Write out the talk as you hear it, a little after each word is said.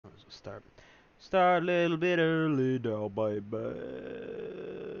start. Start a little bit early now, bye.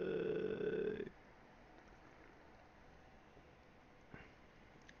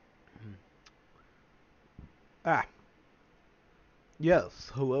 Ah,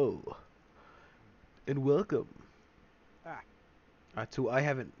 yes, hello, and welcome. Ah, I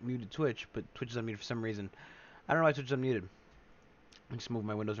haven't muted Twitch, but Twitch is unmuted for some reason. I don't know why Twitch is unmuted. Let me just move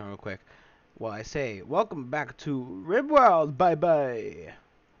my windows around real quick. Well, I say, welcome back to Rimworld, bye.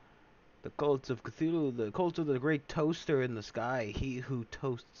 The cult of Cthulhu, the cult of the great toaster in the sky. He who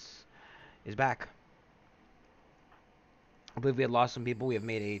toasts is back. I believe we had lost some people. We have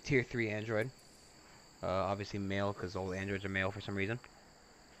made a tier 3 android. Obviously male, because all the androids are male for some reason.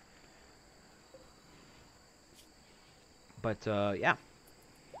 But, yeah.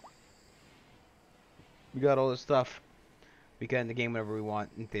 We got all this stuff. We can end the game whenever we want,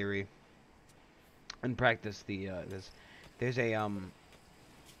 in theory. In practice, there's a,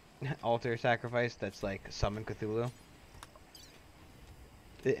 altar sacrifice that's like summon Cthulhu.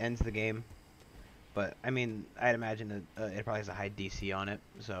 It ends the game. But, I mean, I'd imagine that it probably has a high DC on it,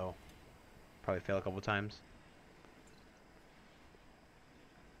 so probably fail a couple times.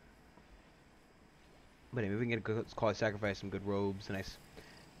 But anyway, we can get a good, let's call it sacrifice, some good robes, a nice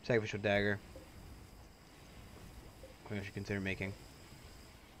sacrificial dagger. I should consider making.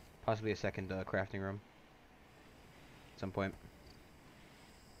 Possibly a second crafting room. At some point.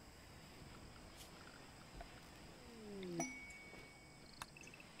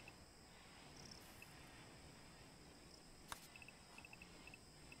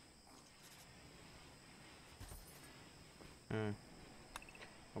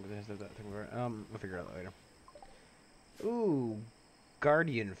 We'll figure it out later. Ooh,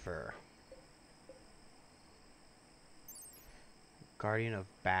 guardian fur. Guardian of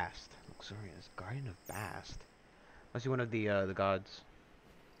Bast. Luxurious. Guardian of Bast. Must be one of the gods.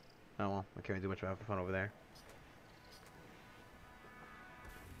 Oh well, I can't really do much about it for fun over there.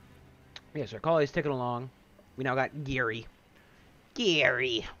 Yes, our call is ticking along. We now got Gary.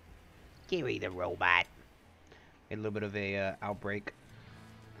 Gary the robot. Made a little bit of a outbreak.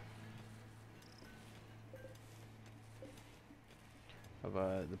 Of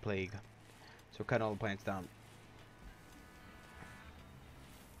the plague. So we're cutting all the plants down.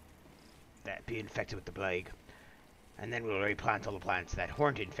 That be infected with the plague. And then we'll replant all the plants that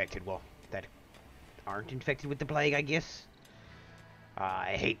weren't infected, well, that aren't infected with the plague, I guess.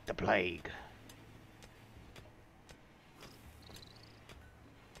 I hate the plague.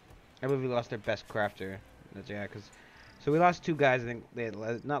 I believe we lost our best crafter. Yeah, because... So we lost two guys, I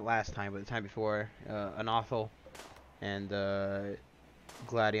think, not last time, but the time before. Anothel and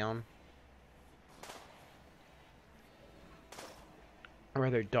Gladion. Or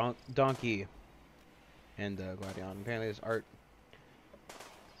rather, Donkey and Gladion. Apparently there's art.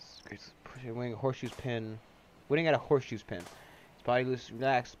 Winning a horseshoe's pin. Winning at a horseshoe's pin. Its body loose,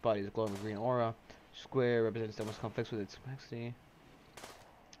 relaxed. Body is glowing with green aura. Square represents almost conflicts with its complexity.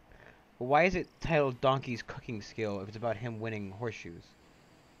 But why is it titled Donkey's Cooking Skill if it's about him winning horseshoes?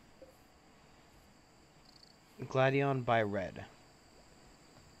 Gladion by Red.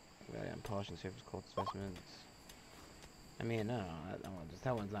 Gladion polishing surface cold specimens. I mean, no,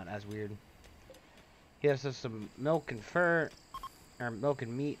 that one's not as weird. He has some milk and fur, or milk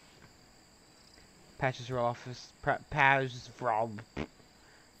and meat. Pachycerophis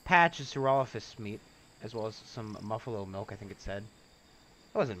meat, as well as some muffalo milk, I think it said.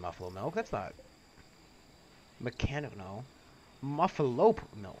 That wasn't muffalo milk, that's not... Mechanic, no. Muffalope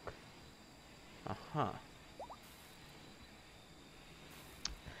milk. Uh-huh.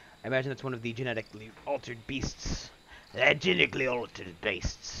 I imagine that's one of the genetically altered beasts. Genetically altered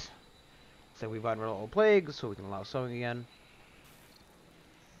beasts. So we've gotten rid of all plagues, so we can allow sowing again.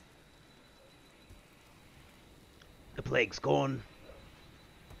 The plague's gone.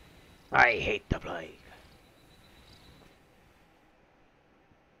 I hate the plague.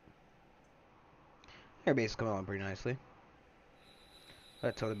 Our base is coming along pretty nicely.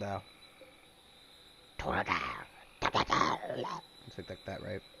 Let's tone it down. Tone it down. It's like that,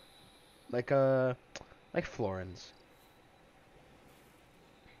 right? Like Florence.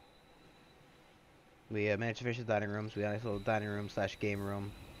 We managed to finish the dining rooms. We got a nice little dining room slash game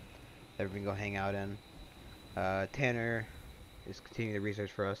room that we can go hang out in. Tanner is continuing the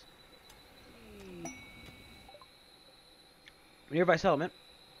research for us. Nearby settlement.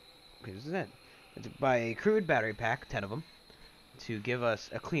 Okay, this is it. It's buy a crude battery pack, 10 of them, to give us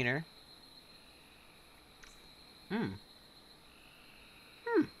a cleaner.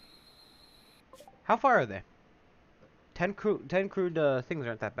 How far are they? 10 crude things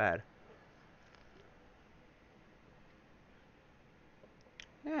aren't that bad.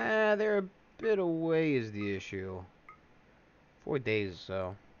 they're a bit away is the issue. 4 days,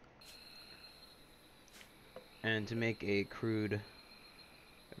 so. And to make a crude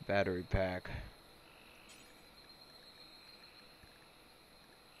battery pack.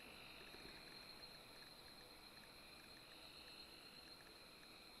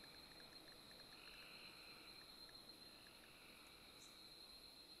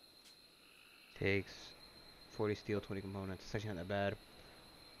 Takes 40 steel, 20 components. It's actually not that bad.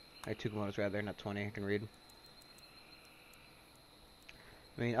 I have 2 components rather, not 20. I can read.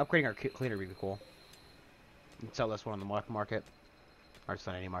 I mean, upgrading our cleaner would be cool. You can sell this one on the market. Or just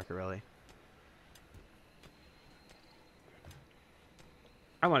on any market, really.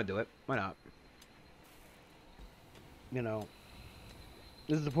 I want to do it. Why not? You know,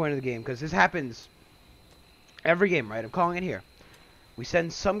 this is the point of the game, because this happens every game, right? I'm calling it here. We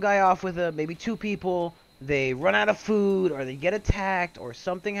send some guy off with maybe 2 people. They run out of food, or they get attacked, or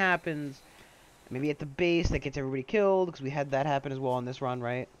something happens. Maybe at the base that gets everybody killed, because we had that happen as well on this run,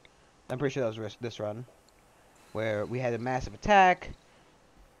 right? I'm pretty sure that was this run, where we had a massive attack.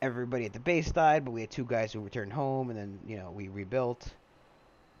 Everybody at the base died, but we had 2 guys who returned home, and then, you know, we rebuilt.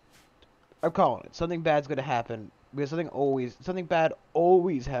 I'm calling it. Something bad's gonna happen, because something bad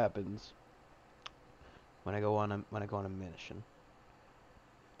always happens when I go on a mission.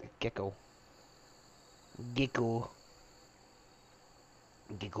 The gecko. Gecko.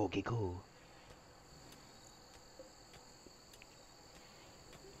 Gecko, gecko.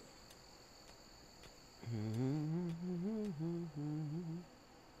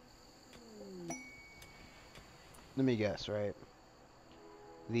 Let me guess, right?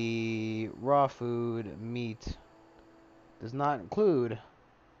 The raw food meat does not include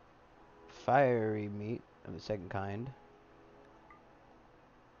fiery meat of the second kind.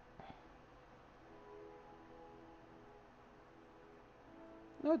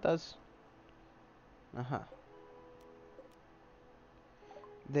 No, it does. Uh-huh.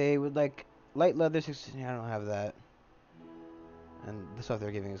 They would like light leather 16. I don't have that. And the stuff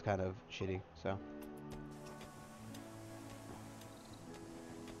they're giving is kind of shitty, so.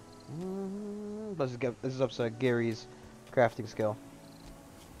 Let's get this is up to Gary's crafting skill.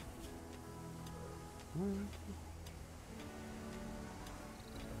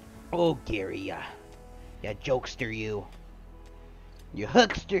 Oh, Gary, ya jokester, you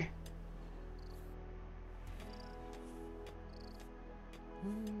huckster.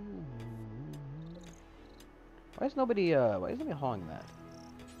 Why is nobody hauling that?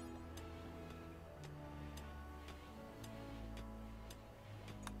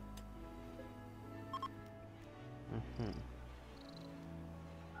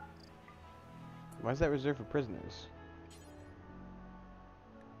 Why is that reserved for prisoners?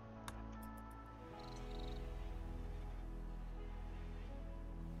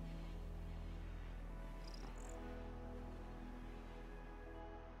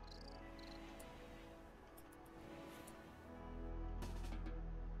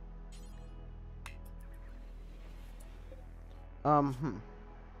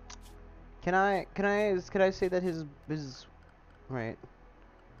 Can I say that his right?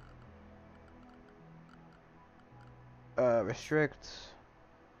 Restrict.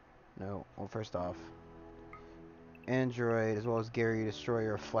 No. Well, first off, Android as well as Gary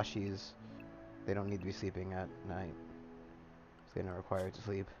Destroyer fleshies. They don't need to be sleeping at night. They're not required to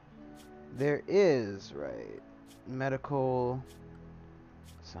sleep. There is right medical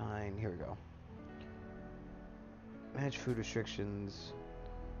sign. Here we go. Manage food restrictions.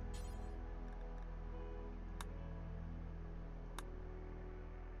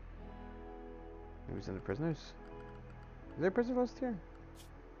 Maybe send the prisoners. Is there a prisoner list here?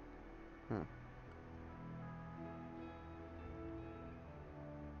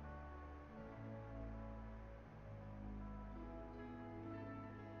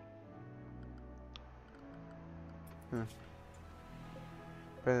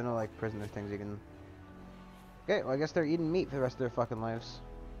 Probably no like prisoner things you can. Okay, well I guess they're eating meat for the rest of their fucking lives.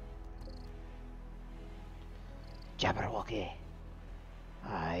 Jabberwocky.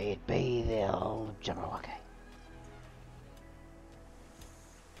 It be the old Jabberwocky.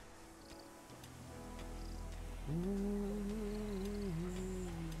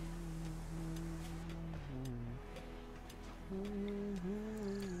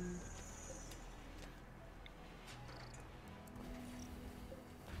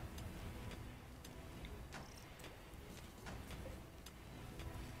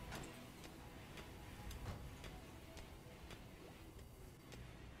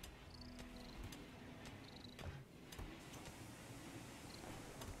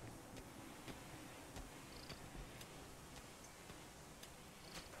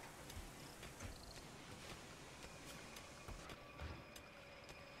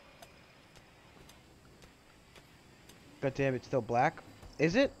 God damn, it's still black.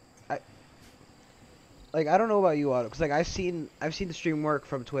 Is it? I don't know about you, Otto, because like I've seen the stream work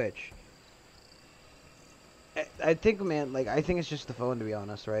from Twitch. I think, man, like I think it's just the phone, to be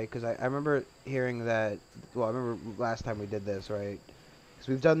honest, right? Because I remember hearing that. Well, I remember last time we did this, right? Because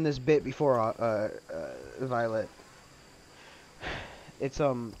we've done this bit before, Violet.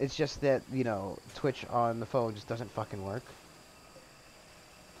 It's just that Twitch on the phone just doesn't fucking work.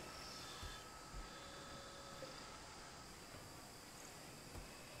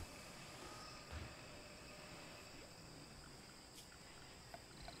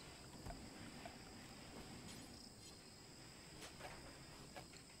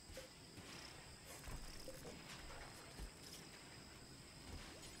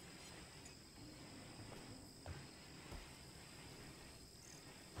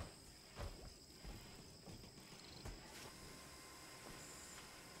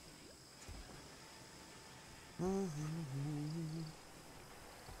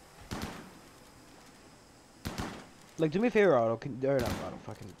 Like, do me a favor, Otto. Or not Otto,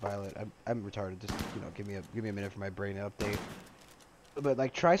 fucking Violet. I'm retarded. Just give me a minute for my brain to update. But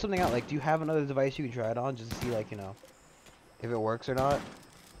like, try something out. Like, do you have another device you can try it on just to see, like, if it works or not?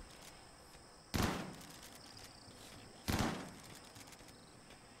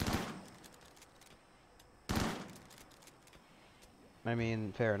 I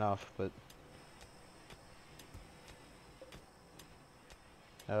mean, fair enough, but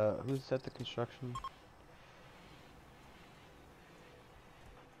who's at the construction?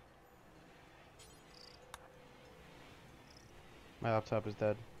 My laptop is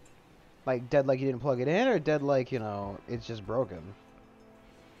dead. Like, dead like you didn't plug it in, or dead like, it's just broken?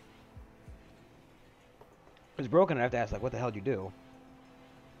 If it's broken, I have to ask, like, what the hell did you do?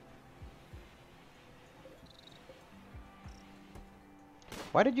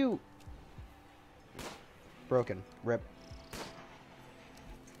 Why did you... Broken. Rip.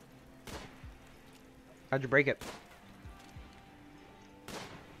 How'd you break it?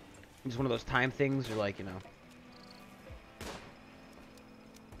 Just one of those time things, or like,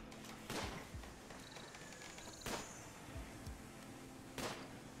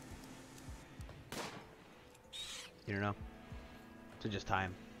 You don't know? So just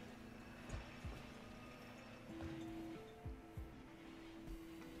time.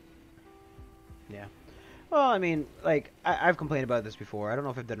 Yeah. Well, I mean, like, I've complained about this before. I don't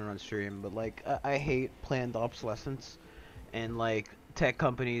know if I've done it on stream, but, like, I hate planned obsolescence. And, like, tech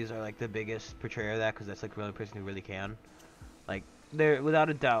companies are, like, the biggest portrayer of that, because that's, like, the only person who really can. Like, they're, without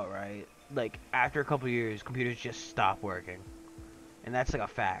a doubt, right? Like, after a couple years, computers just stop working. And that's, like, a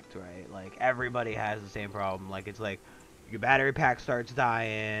fact, right? Like, everybody has the same problem. Like, it's like, your battery pack starts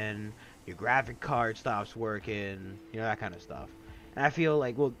dying, your graphic card stops working, that kind of stuff. And I feel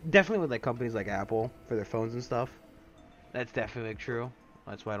like, well, definitely with like companies like Apple for their phones and stuff, that's definitely like, true.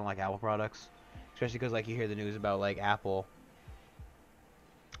 That's why I don't like Apple products, especially because like you hear the news about like Apple.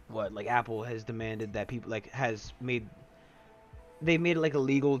 Like Apple has demanded that people they made it like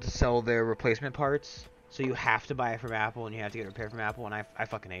illegal to sell their replacement parts, so you have to buy it from Apple and you have to get it repaired from Apple, and I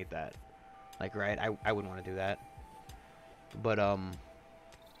fucking hate that. Like, right? I wouldn't want to do that. But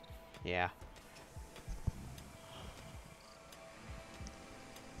yeah.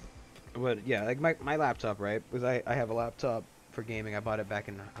 But yeah, like my laptop, right? Because I have a laptop for gaming. I bought it back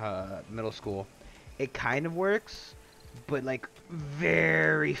in middle school. It kind of works, but like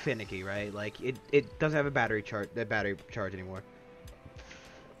very finicky, right? Like it doesn't have a battery charge anymore.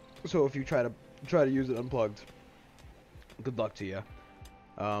 So if you try to use it unplugged, good luck to you.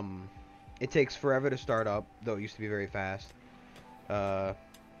 It takes forever to start up, though it used to be very fast.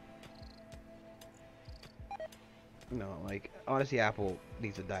 No, like, honestly, Apple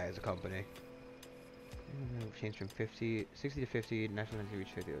needs to die as a company. Change from 60 to 50, national energy reach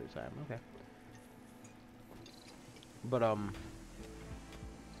 50 other time. Okay. But,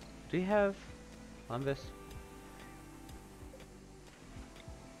 do you have Lumbus?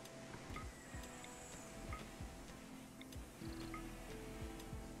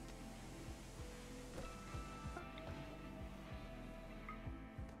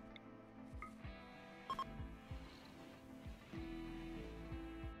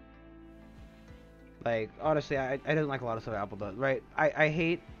 Like, honestly, I don't like a lot of stuff Apple does, right? I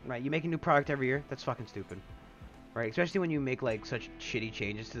hate, right, you make a new product every year, that's fucking stupid. Right, especially when you make, like, such shitty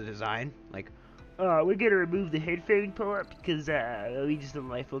changes to the design. Like, we're gonna remove the headphone port because, we just don't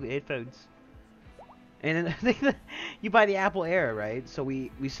like fucking headphones. And then you buy the Apple Air, right? So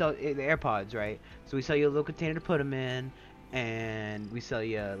we sell the AirPods, right? So we sell you a little container to put them in, and we sell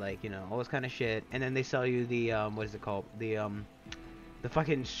you, like, all this kind of shit. And then they sell you the, what is it called? The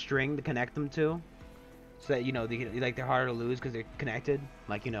fucking string to connect them to. so that like they're harder to lose because they're connected,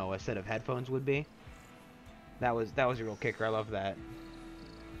 like a set of headphones would be. That was a real kicker. I love that.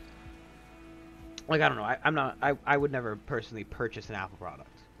 Like I don't know, I would never personally purchase an Apple product.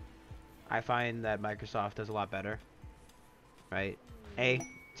 I find that Microsoft does a lot better, right? A,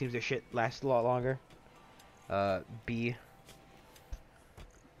 seems their shit lasts a lot longer. B,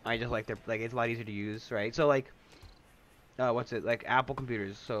 I just like it's a lot easier to use, right? So like, what's it like Apple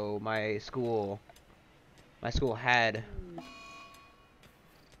computers? So my school had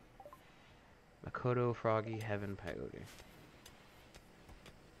Makoto, Froggy, Heaven, Peyote.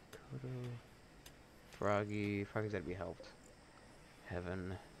 Makoto, Froggy's gotta be helped.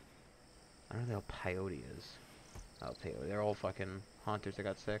 Heaven. I don't know how Peyote is. Oh, Peyote. They're all fucking haunters that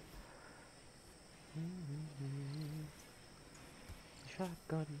got sick.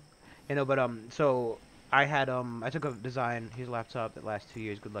 Shotgun. But so I took a design. Here's a laptop that lasts 2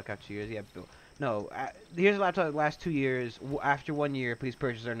 years. Good luck after 2 years. Yeah, no. Here's a laptop that lasts 2 years. After 1 year, please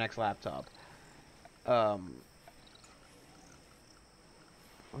purchase our next laptop.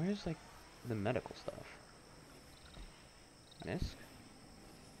 Where's like the medical stuff? Misc?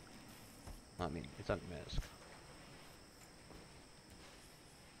 I mean, it's on Misc.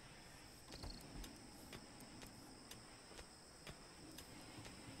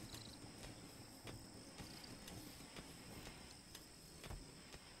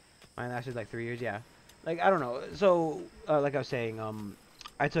 Mine lasted like 3 years, yeah. Like, I don't know. So, like I was saying,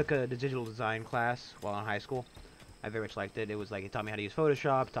 I took a digital design class while in high school. I very much liked it. It was like, it taught me how to use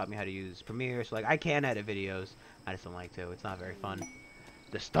Photoshop, taught me how to use Premiere. So, like, I can edit videos. I just don't like to. It's not very fun.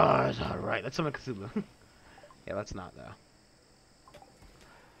 The stars are right. That's Summon Cthulhu. Yeah, let's not, though.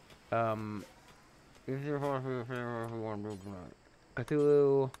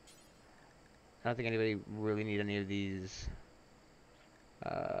 Cthulhu. I don't think anybody really need any of these.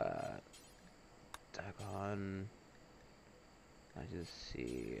 Dagon. I just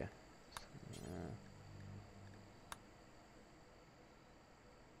see.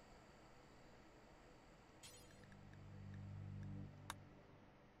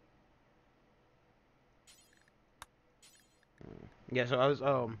 Yeah, so I was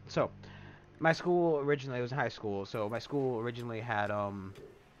so my school originally was in high school, so my school originally had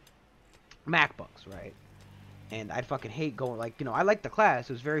MacBooks, right? And I'd fucking hate going like I liked the class.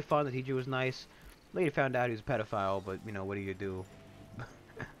 It was very fun. The teacher was nice. Later found out he was a pedophile, but what do you do?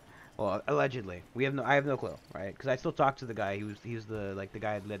 Well, allegedly. I have no clue, right? Because I still talk to the guy. He was the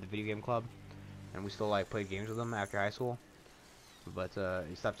guy that led the video game club, and we still like played games with him after high school. But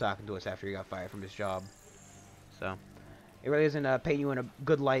he stopped talking to us after he got fired from his job. So it really doesn't paint you in a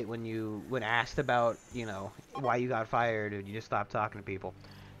good light when asked about why you got fired, and you just stop talking to people.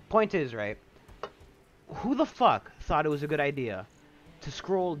 Point is, right? Who the fuck thought it was a good idea to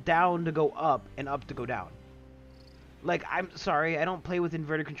scroll down to go up and up to go down? Like, I'm sorry, I don't play with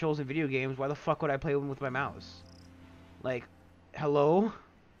inverted controls in video games. Why the fuck would I play with my mouse? Like, hello?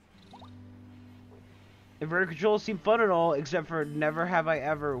 Inverted controls seem fun and all, except for never have I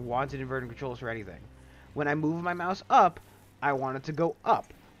ever wanted inverted controls for anything. When I move my mouse up, I want it to go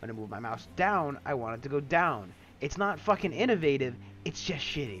up. When I move my mouse down, I want it to go down. It's not fucking innovative, it's just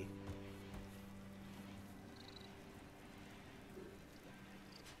shitty.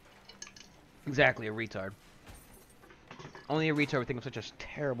 Exactly, a retard. Only a retard would think of such a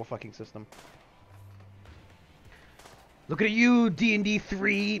terrible fucking system. Look at you, D&D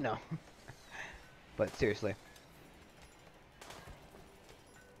 3! No. But seriously.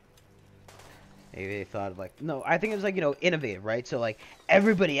 Maybe they thought of like... No, I think it was like, innovative, right? So like,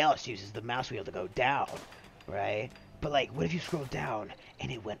 everybody else uses the mouse wheel to go down, right? But like, what if you scroll down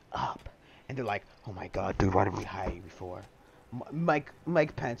and it went up? And they're like, oh my god, dude, why didn't we hire you before? Mike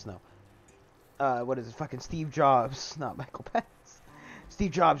Pence, no. What is it? Fucking Steve Jobs, not Michael Pence.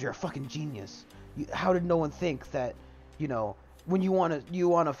 Steve Jobs, you're a fucking genius. How did no one think that, when you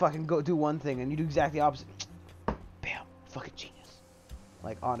wanna fucking go do one thing and you do exactly the opposite? Bam, fucking genius.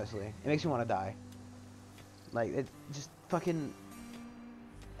 Like honestly, it makes me want to die. Like it just fucking.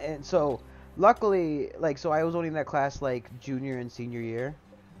 And so, luckily, so I was only in that class like junior and senior year.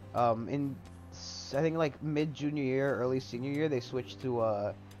 I think like mid junior year, early senior year, they switched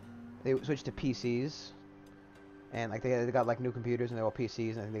to PCs, and like they got like new computers and they're all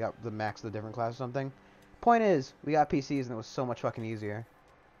PCs, and I think they got the max of the different class or something. Point is, we got PCs and it was so much fucking easier.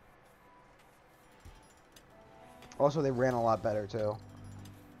 Also, they ran a lot better too,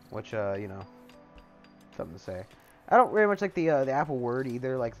 which something to say. I don't very much like the Apple Word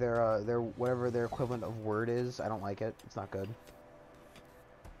either. Like their whatever their equivalent of Word is. I don't like it. It's not good.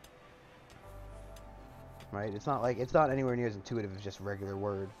 Right? It's not anywhere near as intuitive as just regular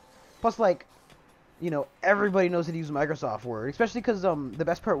Word. Plus, like, you know, everybody knows how to use Microsoft Word, especially because the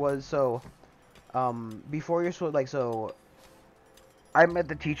best part was before you're I met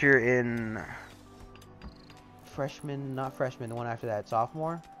the teacher in freshman, not freshman, the one after that,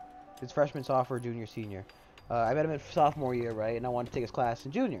 sophomore. It's freshman, sophomore, junior, senior. I met him in sophomore year, right? And I wanted to take his class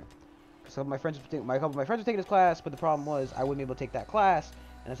in junior. So my couple of my friends were taking his class, but the problem was I wouldn't be able to take that class,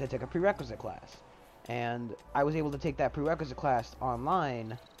 and I said take a prerequisite class. And I was able to take that prerequisite class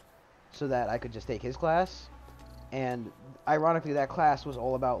online, so that I could just take his class. And ironically, that class was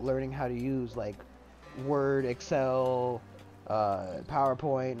all about learning how to use like Word, Excel,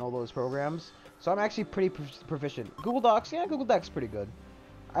 PowerPoint, and all those programs. So I'm actually pretty proficient. Google Docs, yeah, Google Docs is pretty good.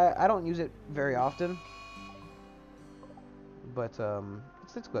 I don't use it very often, but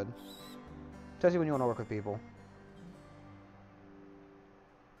it's good, especially when you want to work with people.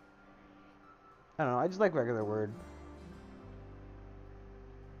 I don't know, I just like regular Word.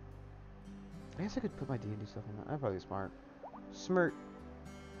 I guess I could put my D&D stuff in that. That'd probably be smart. Smirt.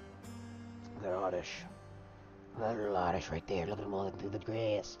 They're oddish. They're oddish right there. Look at them all through the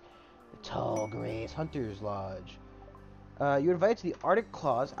grass. The tall grass. Hunter's Lodge. You're invited to the Arctic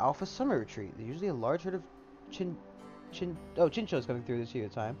Claws Alpha Summer Retreat. There's usually a large herd of chinchillas coming through this year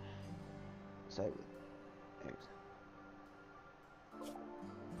at a time.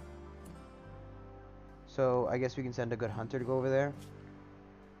 So I guess we can send a good hunter to go over there.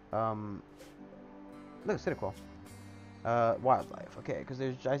 Look, cynical. Wildlife. Okay, because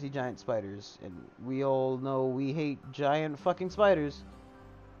I see giant spiders, and we all know we hate giant fucking spiders.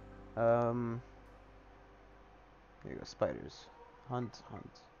 Here you go, spiders. Hunt. Are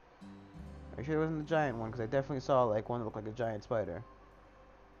you sure it wasn't the giant one? Because I definitely saw like one that looked like a giant spider.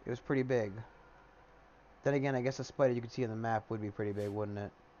 It was pretty big. Then again, I guess a spider you could see on the map would be pretty big, wouldn't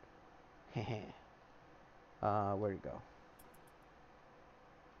it? Heh. Where'd it go?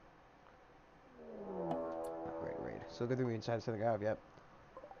 Great. So good thing we decided to send the guy up, yep.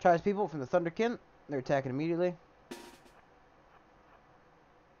 Tries people from the Thunderkin. They're attacking immediately.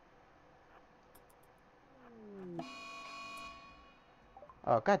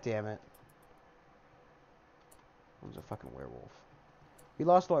 Oh, god damn it. It was a fucking werewolf. We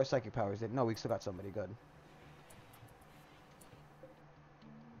lost all our psychic powers, didn't? No, we still got somebody good.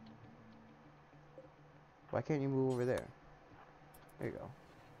 Why can't you move over there? There you go.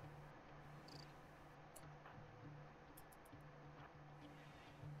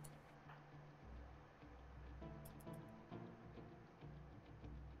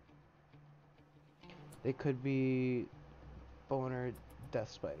 They could be boner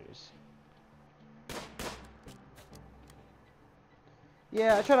death spiders.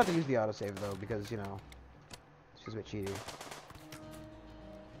 Yeah, I try not to use the autosave though, because, you know, it's just a bit cheaty.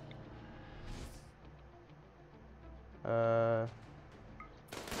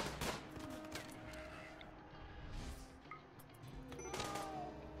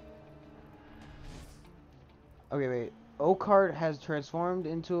 Okay, wait. Oakheart has transformed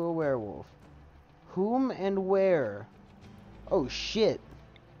into a werewolf. Whom and where? Oh, shit.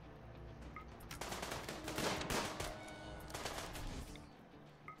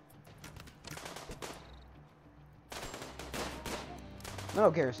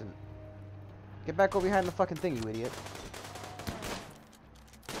 No, Garrison. Get back over behind the fucking thing, you idiot.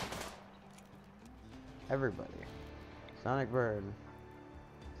 Everybody. Sonic burn.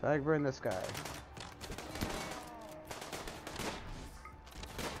 Sonic burn this guy.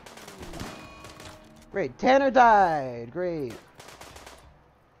 Great. Tanner died. Great.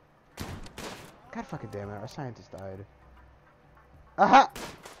 God fucking damn it. Our scientist died. Aha!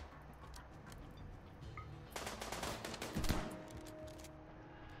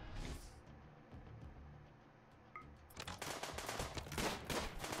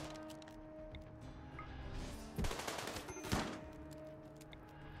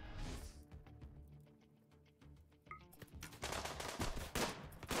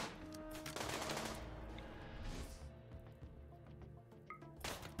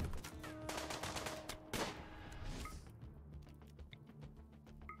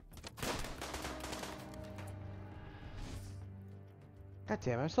 God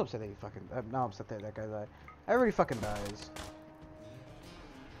damn it, I'm so upset that you fucking... now I'm upset that guy died. Everybody fucking dies.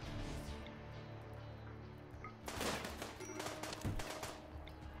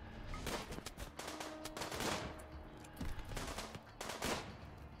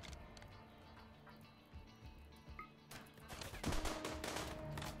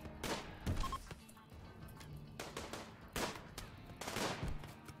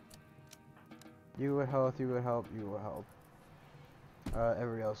 You would help, you would help, you would help.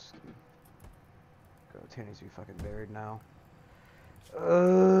 Everybody else go. Tanner needs to be fucking buried now.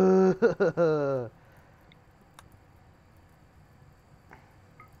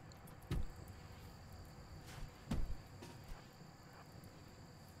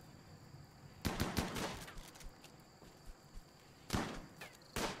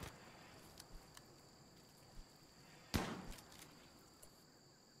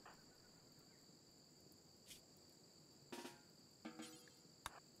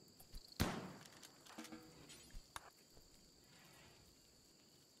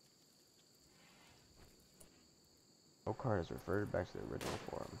 No card has reverted back to the original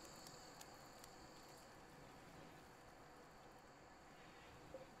form.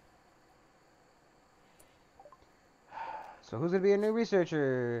 So who's gonna be a new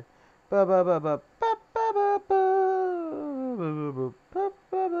researcher? Ba ba ba ba ba ba ba ba ba ba ba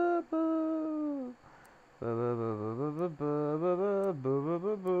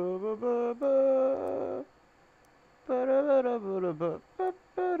ba ba.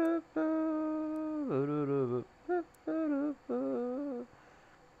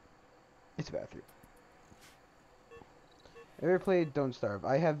 It's a bathroom. Ever played Don't Starve?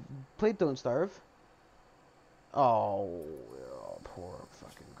 I have played Don't Starve. Oh, poor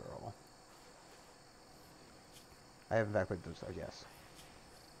fucking girl. I have in fact played Don't Starve, yes.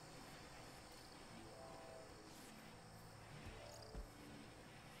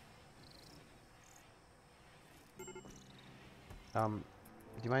 Do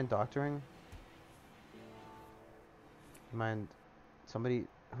you mind doctoring? Do you mind somebody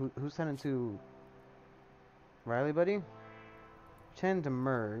who's sending to Riley, buddy? Chen to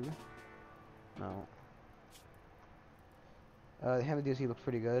Merg. No. The Hamlet DLC looks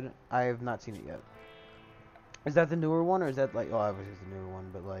pretty good. I have not seen it yet. Is that the newer one, or is that like? Oh, obviously it's the newer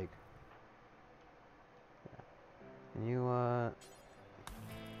one, but like, yeah. Can you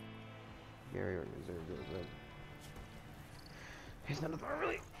Gary or reserve? He's not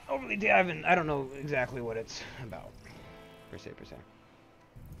really overly diving. I don't know exactly what it's about, per se.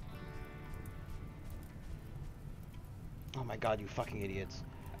 Oh my god, you fucking idiots.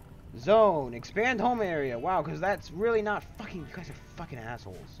 Zone, expand home area. Wow, because that's really not fucking. You guys are fucking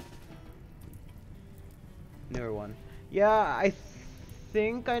assholes. Newer one. Yeah, I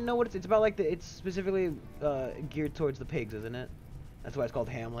think I know what it's about. Like it's specifically geared towards the pigs, isn't it? That's why it's called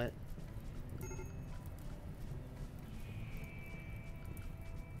Hamlet.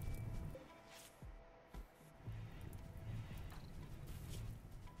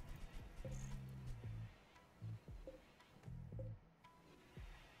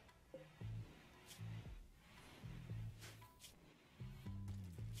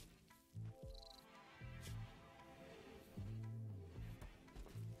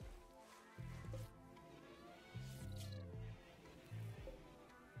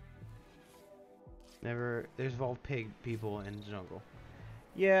 Never. There's evolved pig people in the jungle.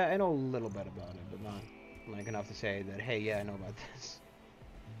 Yeah, I know a little bit about it, but not like enough to say that. Hey, yeah, I know about this.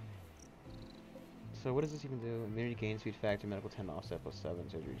 So what does this even do? Immunity gain, speed factor, medical 10 offset plus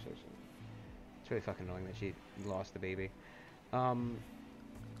 7, surgery research. It's really fucking annoying that she lost the baby.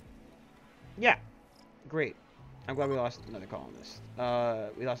 Yeah, great. I'm glad we lost another colonist.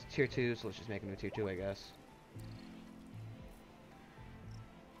 We lost tier 2, so let's just make a new tier 2, I guess.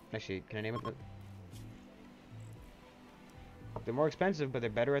 Actually, can I name it? They're more expensive, but they're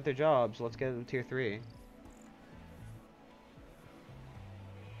better at their jobs. So let's get them tier 3.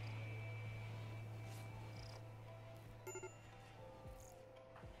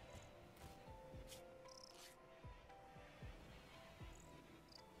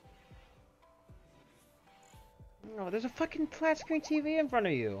 No, there's a fucking flat screen TV in front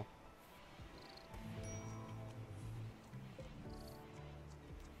of you.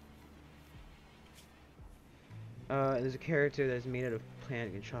 There's a character that's made out of plant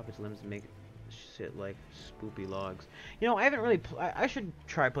and can chop its limbs and make shit like spoopy logs. You know, I haven't really. I should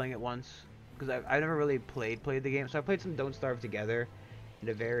try playing it once because I've never really played the game. So I played some Don't Starve together, in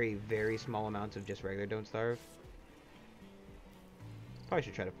a very small amounts of just regular Don't Starve. Probably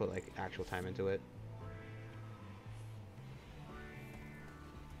should try to put like actual time into it.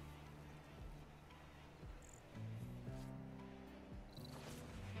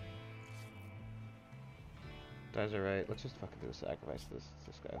 That's alright. Let's just fucking do a sacrifice to this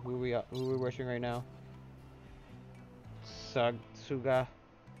guy. Who are we worshiping right now? Suga.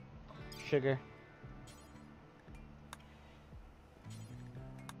 Sugar.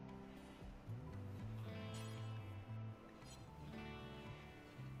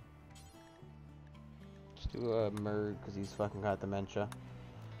 Just do a Merg because he's fucking got dementia.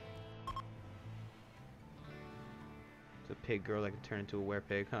 It's a pig girl that can turn into a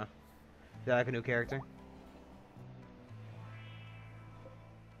werepig, huh? Is that like a new character?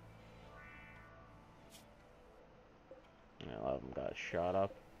 Yeah, a lot of them got shot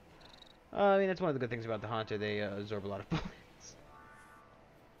up. I mean, that's one of the good things about the Haunter. They absorb a lot of bullets.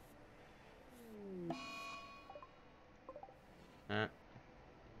 Oh,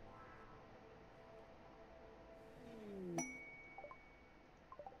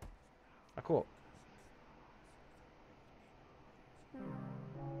 cool.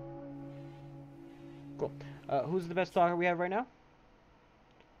 Cool. Who's the best talker we have right now?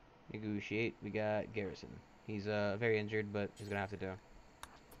 Negotiate. We got Garrison. He's very injured, but he's gonna have to do.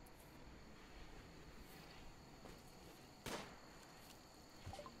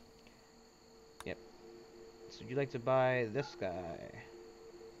 Yep. So would you like to buy this guy?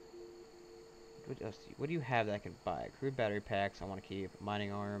 What do you have that I can buy? Crude battery packs I want to keep.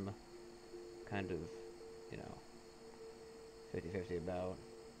 Mining arm. Kind of, you know, 50-50 about.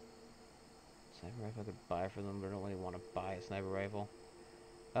 Sniper rifle I could buy for them, but I don't really want to buy a sniper rifle.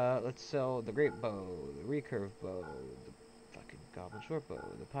 Let's sell the great bow, the recurve bow, the fucking goblin short bow,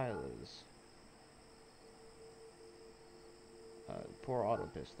 the pilas. Poor auto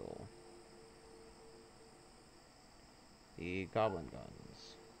pistol. The goblin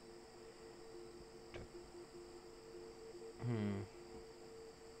guns.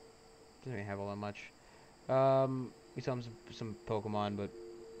 Doesn't really have all that much. We saw some Pokemon, but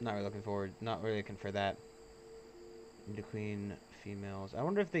not really looking forward. Not really looking for that. The queen females. I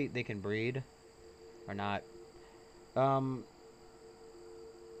wonder if they can breed or not. Um,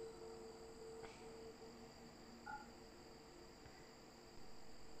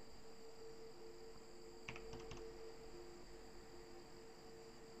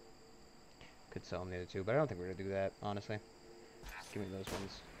 could sell them the other two, but I don't think we're gonna do that. Honestly, give me those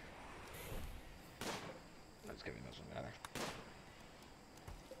ones. Let's give me those ones rather.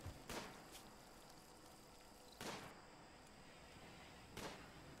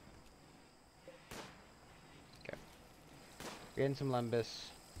 Okay. Getting some Lembus,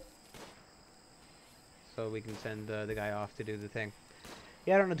 so we can send the guy off to do the thing.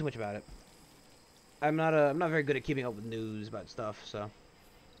 Yeah, I don't know too much about it. I'm not very good at keeping up with news about stuff, so.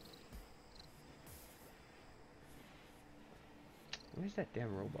 Where's that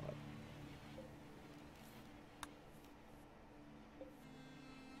damn robot?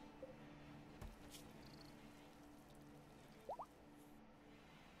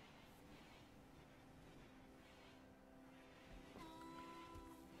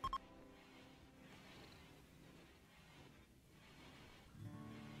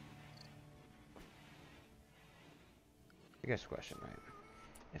 I guess question, right?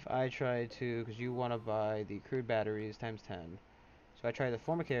 If I try to, because you want to buy the crude batteries times 10. So I try to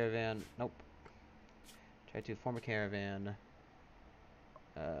form a caravan. Nope. Try to form a caravan.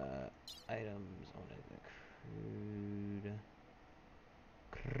 Items on it.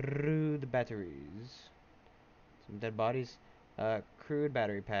 Crude batteries. Some dead bodies. Crude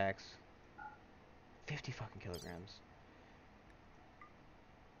battery packs. 50 fucking kilograms.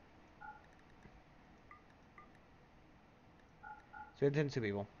 So we have 2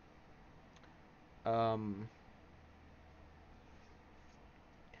 people. I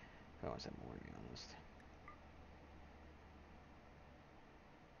want to say more, to be honest.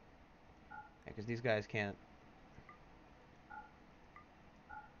 Yeah, because these guys can't.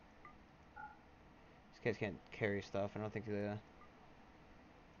 These guys can't carry stuff. I don't think these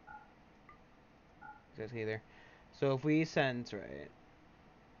guys can either. So if we send, right.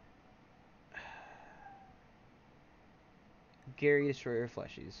 Gary Destroyer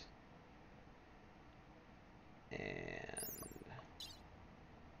Fleshies. And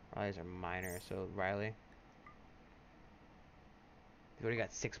Riley's are minor, so Riley. We've already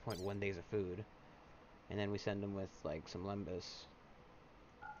got 6.1 days of food. And then we send them with, like, some Lembus.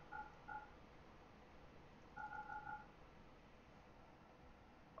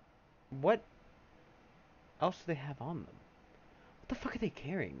 What else do they have on them? What the fuck are they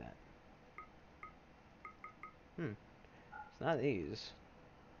carrying that? It's not these.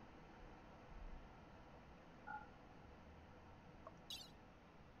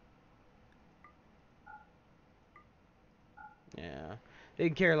 Yeah. They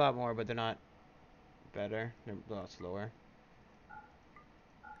can carry a lot more, but they're not better. They're a lot slower.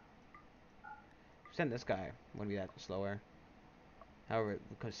 Send this guy. Wouldn't be that slower. However,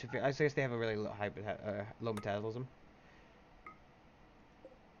 because I guess they have a really low metabolism.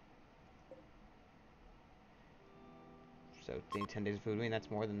 So they need 10 days of food. I mean, that's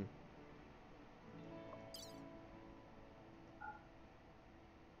more than.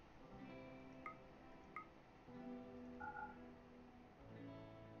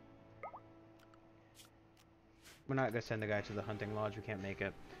 We're not gonna send the guy to the hunting lodge. We can't make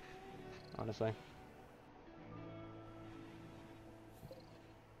it. Honestly.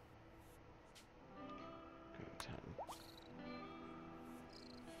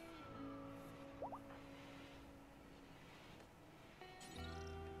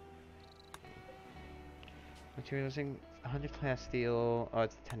 Material using 100 class steel. Oh,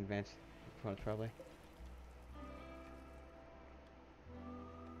 it's 10 advanced components probably.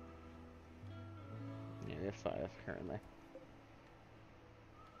 Yeah, we have 5 currently.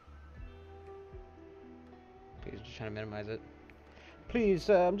 I'm just trying to minimize it. Please,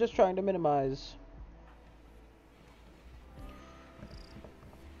 I'm just trying to minimize.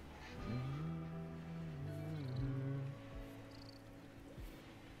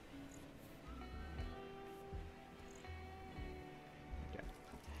 Okay.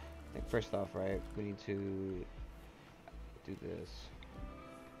 I think first off, right, we need to do this.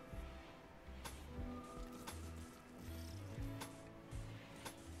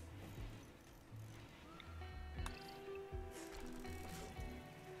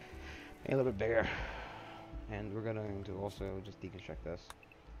 A little bit bigger. And we're going to also just deconstruct this.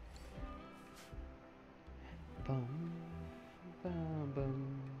 Boom, boom,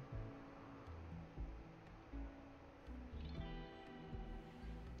 boom.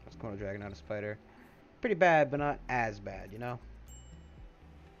 Let's go to dragon, not a spider. Pretty bad, but not as bad, you know?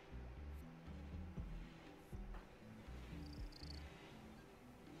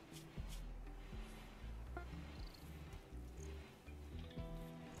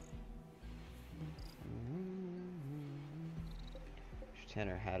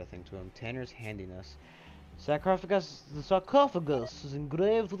 Tanner had a thing to him. Tanner's handiness. The sarcophagus is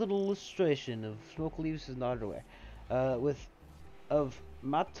engraved with an illustration of smoke leaves is nodded away. Of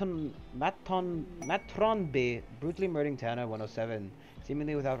Matronbe brutally murdering Tanner 107.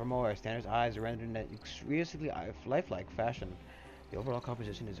 Seemingly without remorse, Tanner's eyes are rendered in an exquisitely lifelike fashion. The overall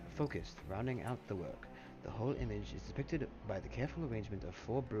composition is focused, rounding out the work. The whole image is depicted by the careful arrangement of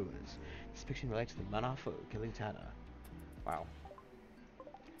 4 brewers. This depiction relates to the Manafo killing Tanner. Wow.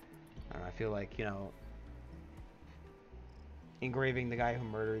 I don't know, I feel like, you know, engraving the guy who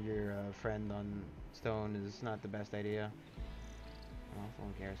murdered your friend on stone is not the best idea. Awful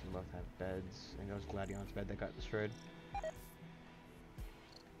and Garrison both have beds. I think it was Gladion's bed that got destroyed.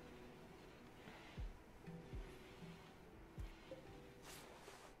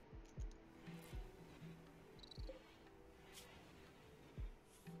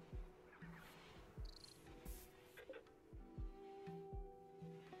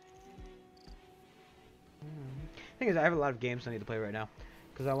 Thing is, I have a lot of games I need to play right now,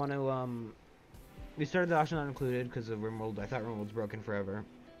 because I want to, we started the auction not included because of Rimworld. I thought Rimworld's broken forever,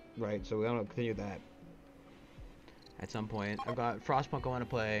 right, so we want to continue that at some point. I've got Frostpunk I want to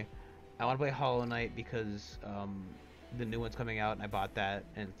play. I want to play Hollow Knight because, the new one's coming out, and I bought that,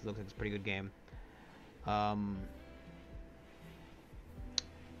 and it looks like it's a pretty good game.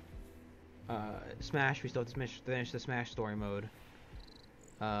 Smash, we still have to finish the Smash story mode.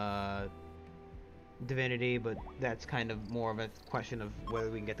 Divinity, but that's kind of more of a question of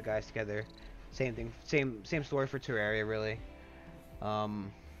whether we can get the guys together. Same thing, same story for Terraria, really.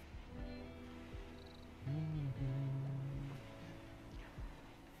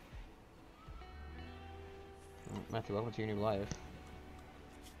 Matthew, welcome to your new life.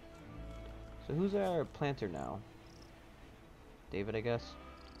 So who's our planter now? David, I guess.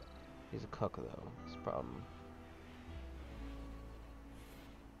 He's a cook, though. That's a problem.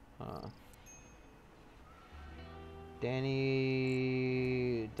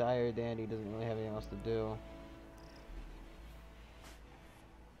 Danny doesn't really have anything else to do.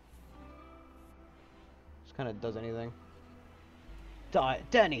 Just kind of does anything.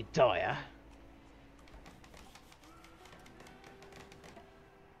 Danny Dyer.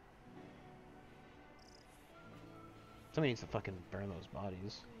 Somebody needs to fucking burn those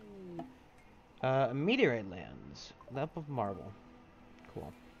bodies. Meteorite lands. Lamp of marble.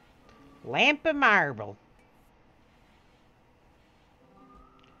 Cool. Lamp of marble.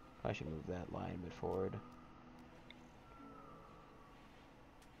 I should move that line a bit forward.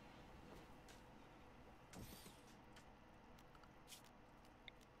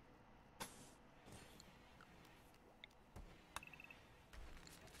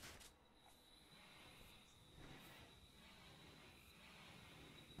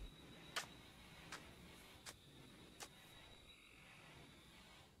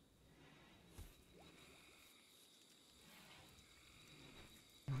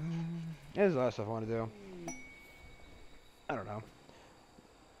 There's a lot of stuff I want to do. I don't know.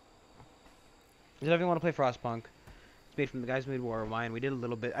 Does everyone want to play Frostpunk? It's made from the guys who made War of Mine. We did a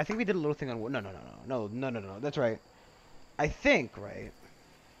little bit. I think we did a little thing on War. No. That's right. I think, right.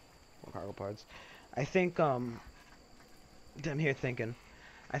 More cargo parts. I think, I'm here thinking.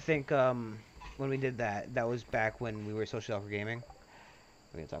 I think, when we did that, that was back when we were Social Alpha Gaming.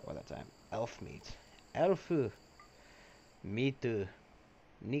 We're gonna talk about that time. Elf meat. Elfu. Mitu.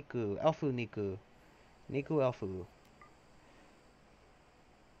 Niku. Elfu Niku. Niku Elfu.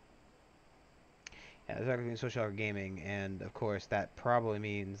 Yeah, that's in Social Alpha Gaming, and of course that probably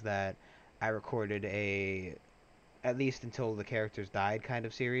means that I recorded a, at least until the characters died kind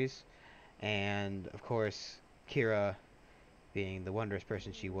of series, and of course Kira, being the wondrous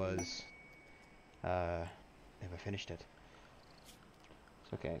person she was, never finished it.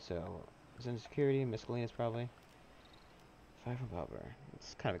 Okay, so Zen security, miscellaneous probably. 5 from Bobber.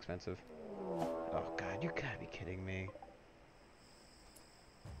 It's kind of expensive. Oh god, you gotta be kidding me.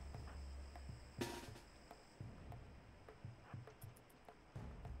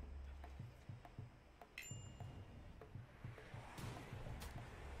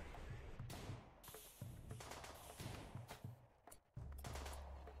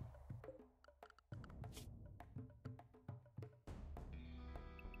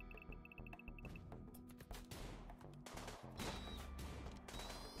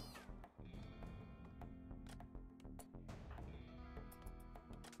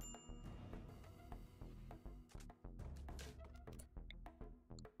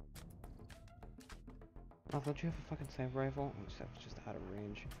 Oh, don't you have a fucking sniper rifle? Oh, that's just out of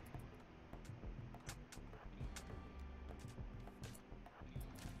range.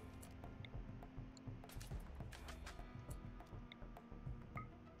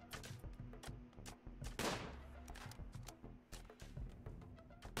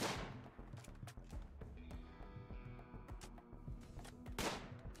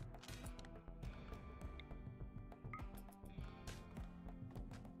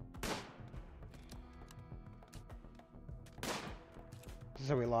 This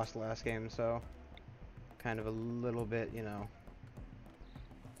is how we lost the last game, so kind of a little bit, you know.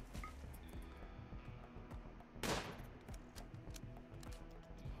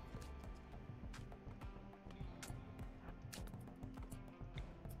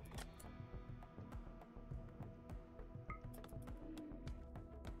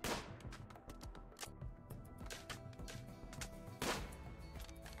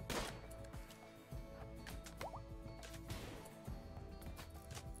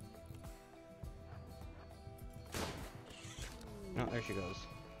 Oh, there she goes.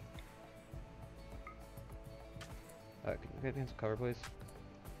 Can you get me some cover, please?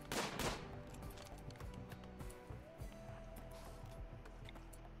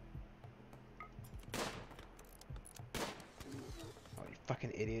 Oh, you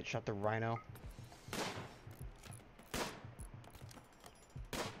fucking idiot. Shot the rhino.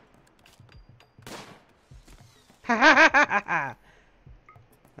 Ha ha ha ha ha!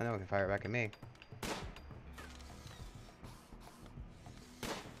 I know it can fire back at me.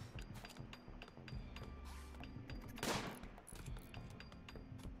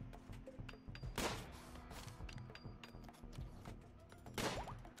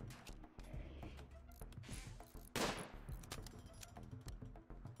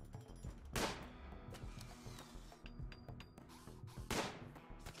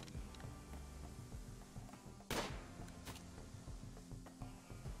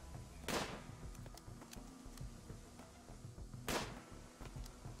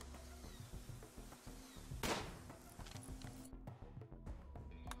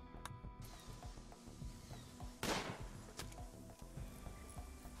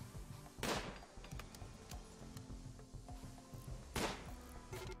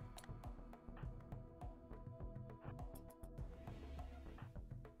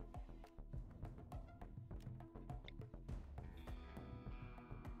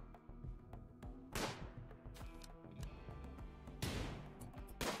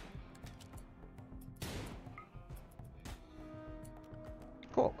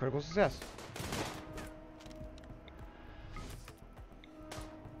 Cool, critical success.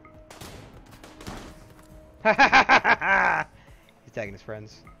 Ha ha ha ha ha! He's tagging his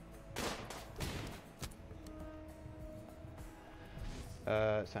friends.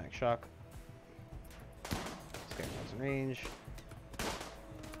 Sonic Shock. Let's get in range.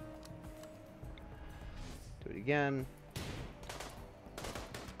 Do it again.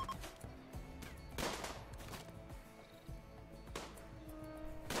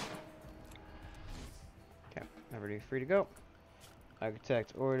 Okay, everybody free to go.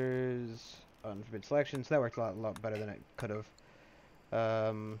 Architect orders, unforbidden selection, so that worked a lot better than it could have.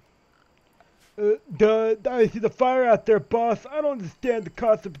 I see the fire out there, boss. I don't understand the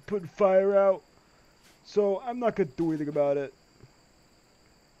concept of putting fire out, so I'm not gonna do anything about it.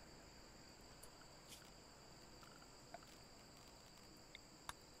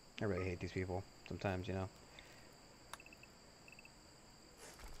 I really hate these people sometimes, you know.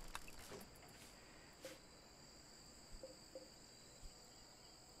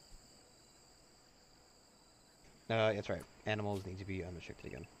 That's right. Animals need to be unrestricted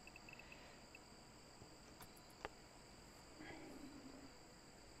again.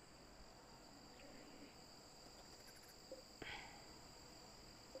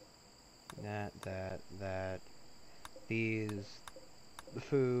 That.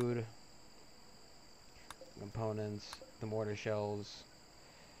 weapons, the mortar shells.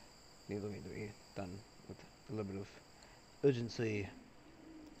 Need to be done with a little bit of urgency.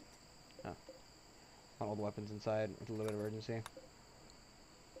 Oh, all the weapons inside with a little bit of urgency.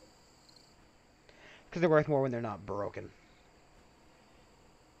 Because they're worth more when they're not broken.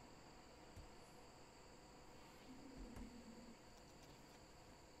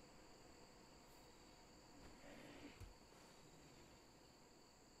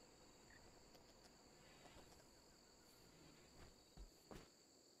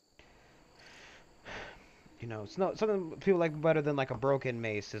 You know, it's not something people like better than like a broken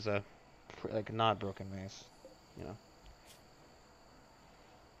mace is a like not broken mace. You know,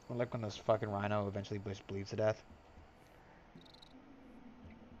 or like when this fucking rhino eventually bleeds to death.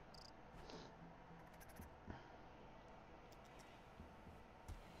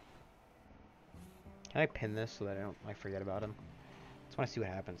 Can I pin this so that I don't like forget about him? Just want to see what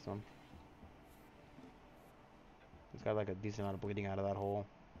happens to him. He's got like a decent amount of bleeding out of that hole.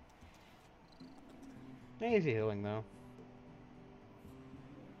 Easy healing though.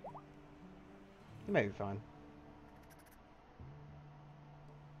 He may be fine.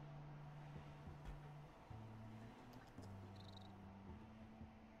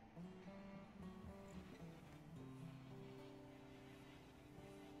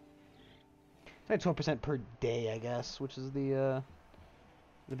 It's like 12% per day, I guess, which is the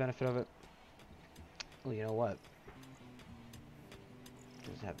benefit of it. Well, you know what?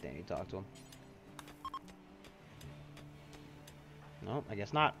 Just have Danny talk to him. No, I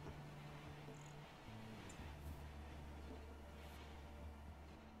guess not.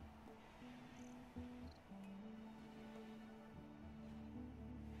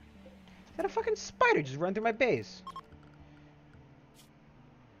 Got a fucking spider just run through my base.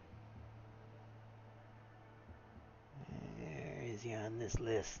 Where is he on this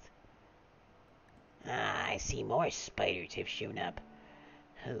list? Ah, I see more spiders have shown up.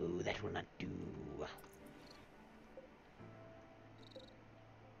 Oh, that will not do.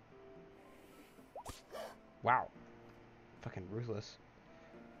 Wow. Fucking ruthless.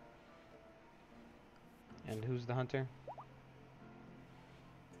 And who's the hunter?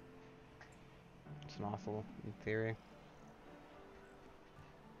 It's an awful in theory.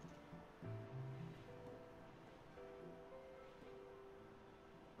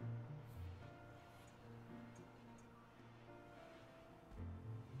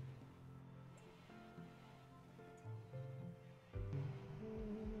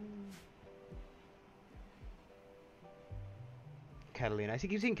 Catalina. I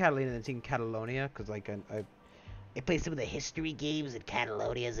think you've seen Catalina and seen Catalonia, because like I played some of the history games in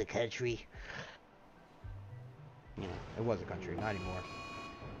Catalonia as a country. You know, it was a country, not anymore.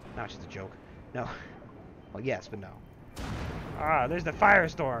 Now it's just a joke. No. Well, yes, but no. Ah, there's the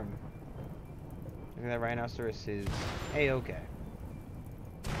firestorm. Look at that rhinoceros is A-okay.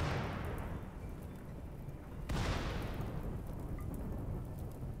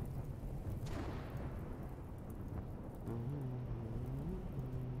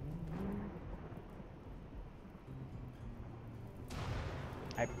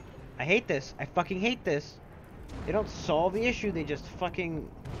 I hate this. I fucking hate this. They don't solve the issue, they just fucking...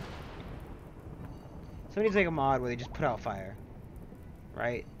 Somebody needs to make a mod where they just put out fire.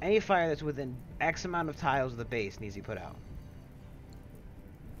 Right? Any fire that's within X amount of tiles of the base needs to be put out.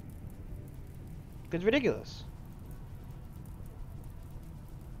 It's ridiculous.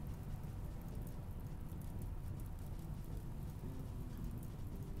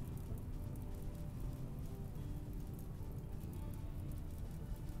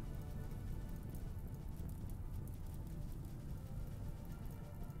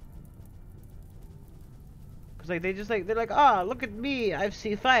 Cause like they're like, ah, look at me, I've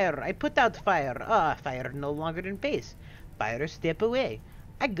seen fire, I put out fire, ah, fire no longer in base, fire step away,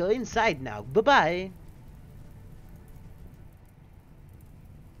 I go inside now, bye bye.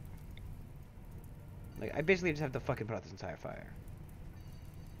 Like I basically just have to fucking put out this entire fire.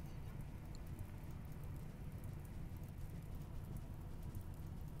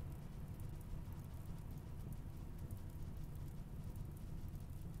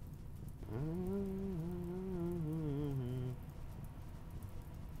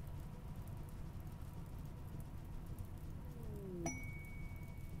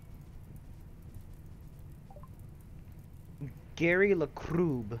 Gary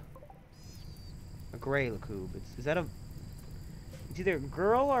LaCrube. A gray LaCrube. Is that a... It's either a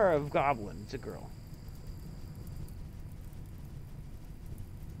girl or a goblin. It's a girl.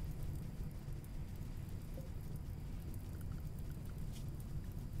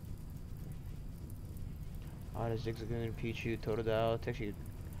 Odd Zigzagoon, Pichu, Totodile. Takes you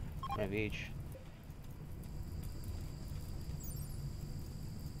one of each.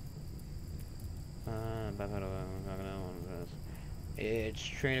 Its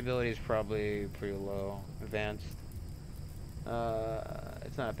trainability is probably pretty low. Advanced.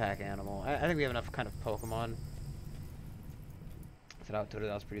 It's not a pack animal. I think we have enough kind of Pokemon to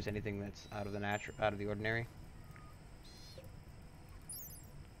else produce anything that's out of the ordinary.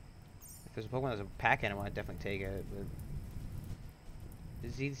 If there's a Pokemon that's a pack animal, I'd definitely take it. But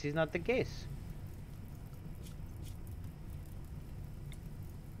this is not the case.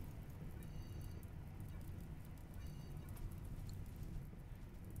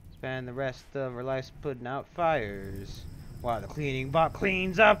 Spend the rest of our lives putting out fires while the cleaning bot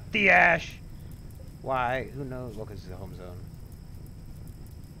cleans up the ash. Why? Who knows? Well, 'cause it's a home zone.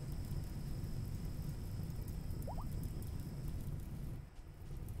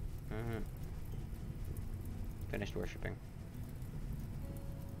 Finished worshipping.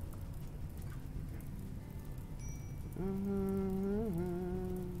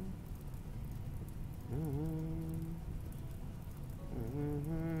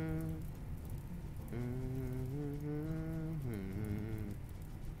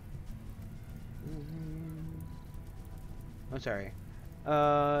 I'm sorry.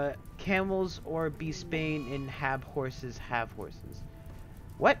 Camels or Beastbane and have horses.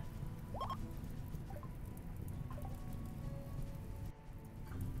 What?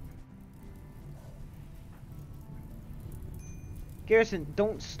 Garrison,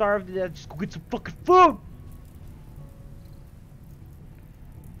 don't starve to death. Just go get some fucking food.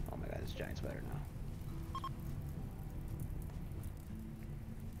 Oh my god, this giant spider now.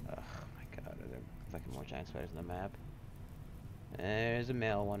 Oh my god, are there fucking more giant spiders on the map? There's a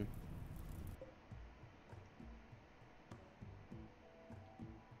male one.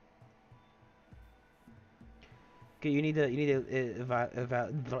 Okay, you need to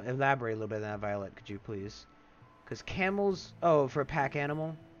elaborate a little bit on that, Violet. Could you please? Because camels. Oh, for a pack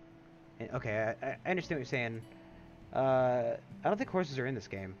animal. Okay, I understand what you're saying. I don't think horses are in this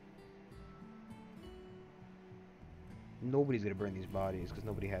game. Nobody's gonna burn these bodies because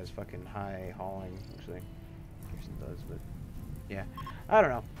nobody has fucking high hauling. Actually, Kirsten does, but yeah, I don't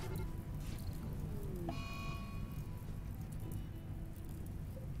know.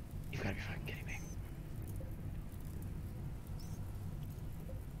 You've gotta be fucking kidding me.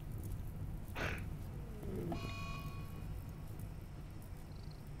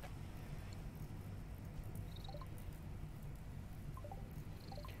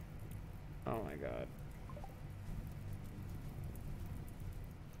 Oh my god.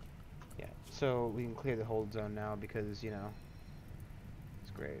 Yeah, so we can clear the hold zone now because, you know,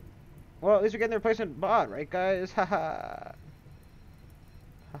 it's great. Well, at least we're getting the replacement bot, right, guys? Haha.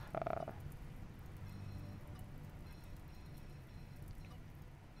 Haha.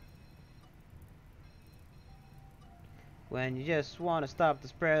 When you just want to stop the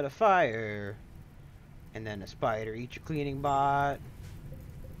spread of fire, and then a spider eats your cleaning bot.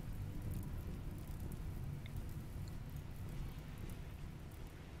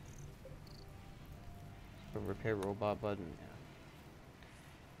 A repair robot button.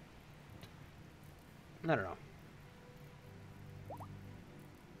 Yeah. I don't know.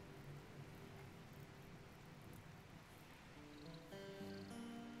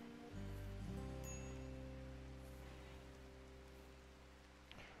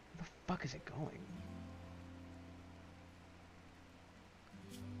 Where the fuck is it going?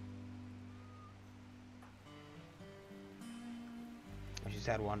 She's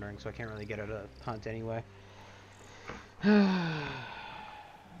sad wandering, so I can't really get her to hunt anyway.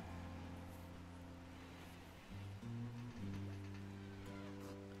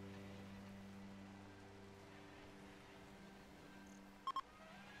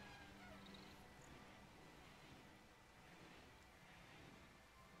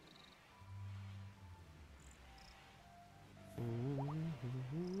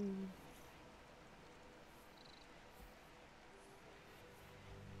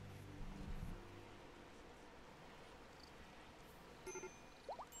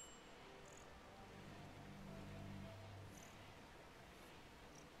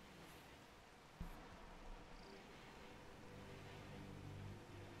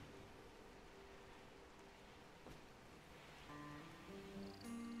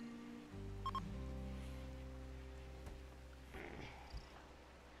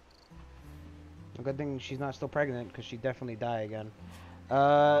 A good thing she's not still pregnant, because she'd definitely die again.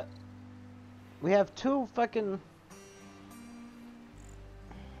 We have two fucking...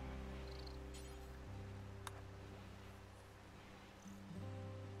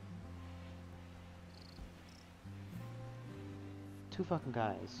 Two fucking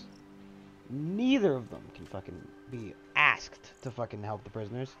guys. Neither of them can fucking be asked to fucking help the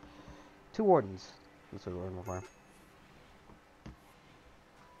prisoners. Two wardens. This is what we're for.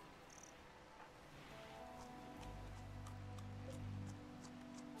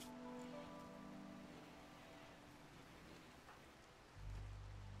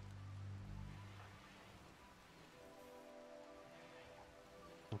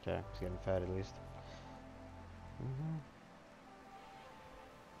 Okay, he's getting fat at least.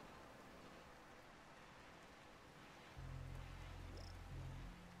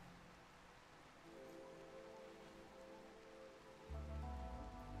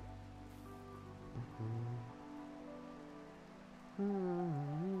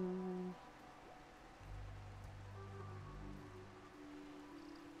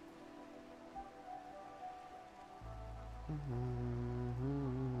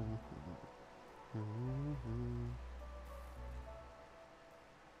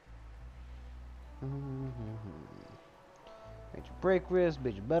 Major break risk,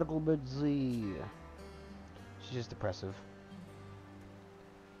 major medical emergency. She's just depressive.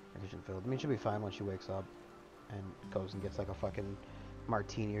 I mean, she'll be fine when she wakes up and goes and gets like a fucking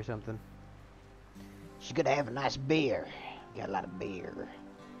martini or something. She's gonna have a nice beer. Got a lot of beer.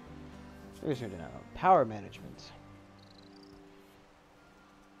 Here's her now. Power management.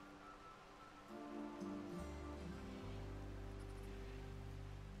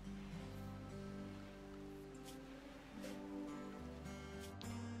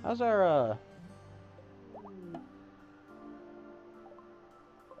 How's our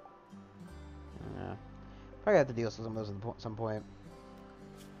yeah. Probably have to deal with some of those at some point.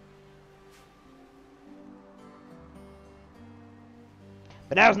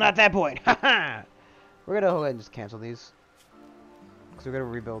 But now's not that point. Haha. We're gonna go ahead and just cancel these. Because we're gonna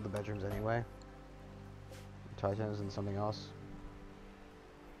rebuild the bedrooms anyway. Try to into something else.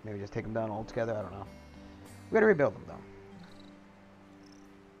 Maybe just take them down altogether, I don't know. We're gonna rebuild them though.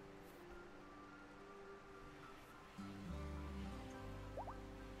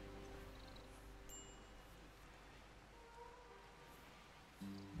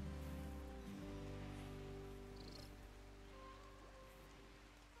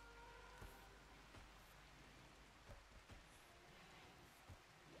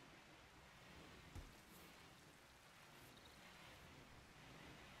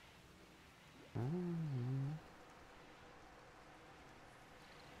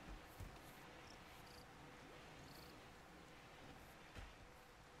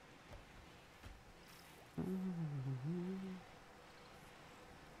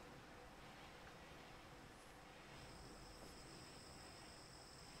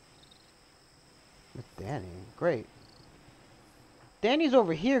 With Danny, great. Danny's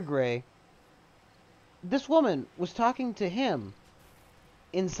over here, Gray. This woman was talking to him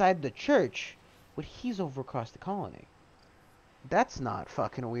inside the church, but he's over across the colony. That's not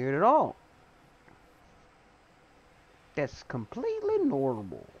fucking weird at all. That's completely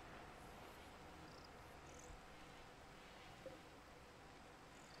normal.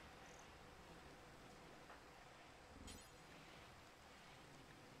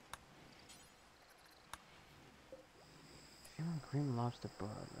 Green lobster bar.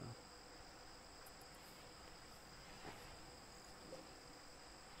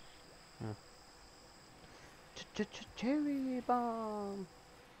 Cherry bomb.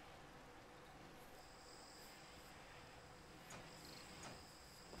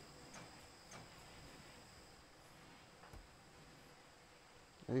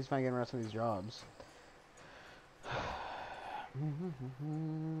 At least fine getting around some of these jobs.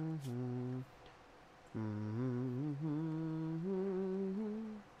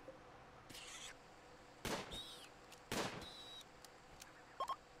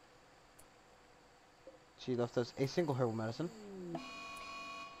 She left us a single herbal medicine.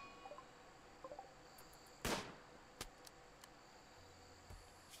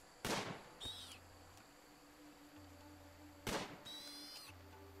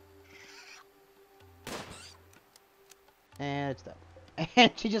 And it's done.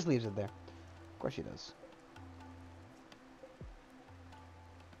 And she just leaves it there. Of course she does.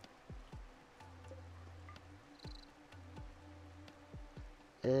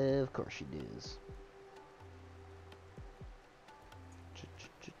 Of course she does.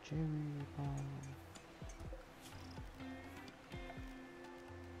 Cherry bomb.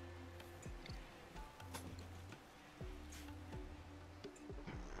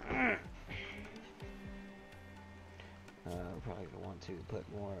 Probably gonna want to put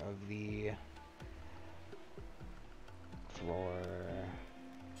more of the floor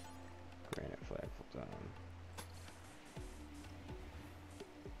granite flagpoles on.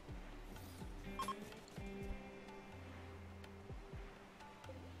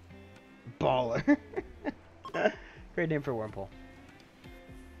 Baller. Great name for a wormhole.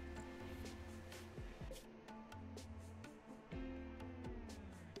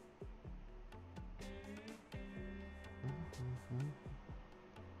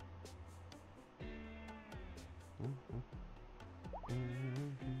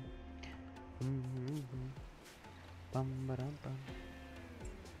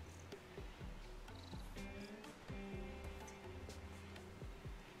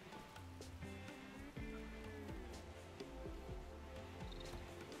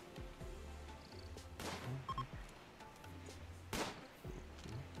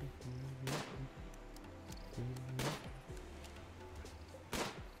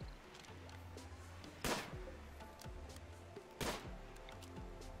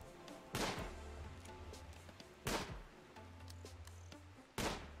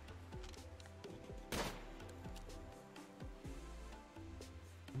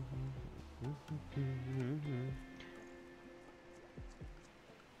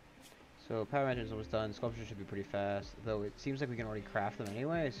 So power engine's almost done. Sculpture should be pretty fast, though it seems like we can already craft them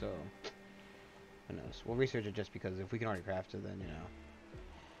anyway, so who knows. We'll research it just because if we can already craft it, then, you know,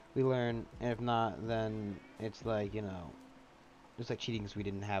 we learn, and if not, then it's like, you know, it's like cheating because we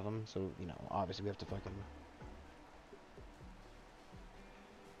didn't have them, so, you know, obviously we have to fucking...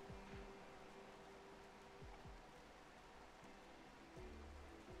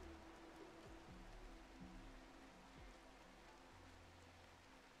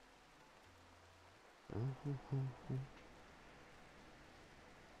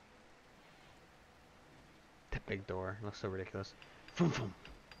 That big door looks so ridiculous. Vroom, vroom.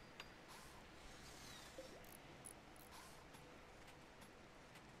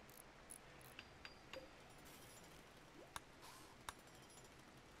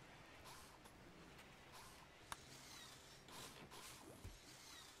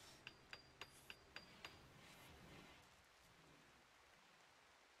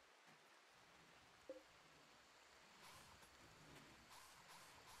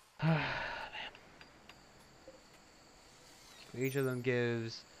 Each of them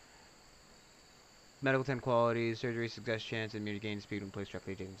gives medical 10 qualities, surgery success chance, and immunity gain speed when placed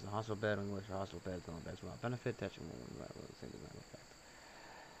directly into the hospital bed. Only works for hospital beds, only beds will not benefit. Touching one will the same effect.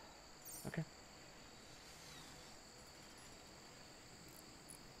 Okay.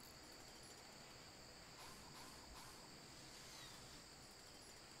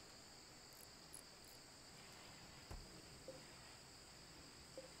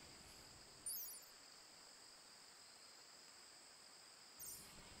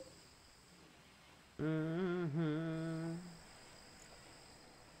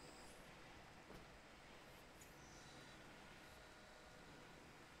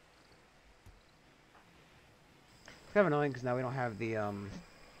 It's kind of annoying because now we don't have the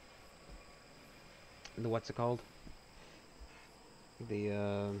what's it called?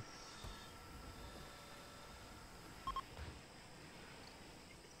 The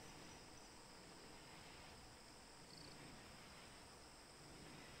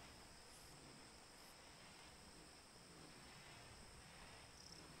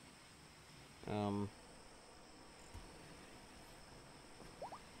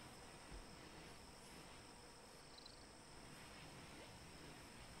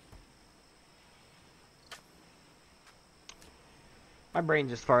my brain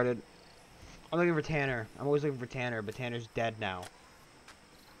just farted. I'm looking for Tanner. I'm always looking for Tanner, but Tanner's dead now.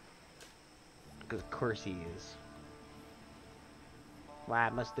 Because of course he is. Why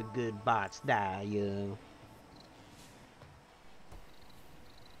must the good bots die, yo?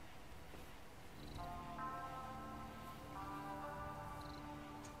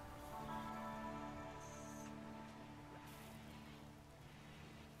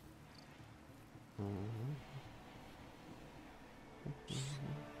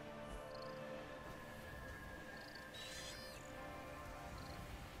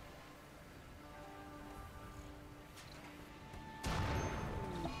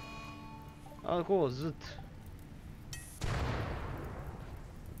 Oh, cool. Zoot.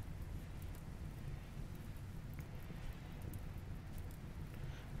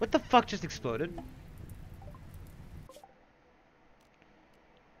 What the fuck just exploded?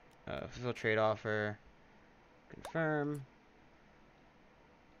 Fulfill trade offer. Confirm.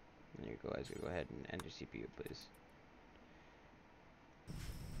 There you go, guys. Go ahead and enter CPU, please.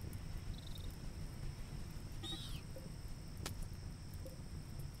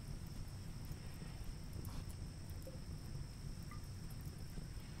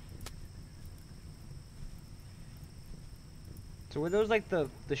 So were those like the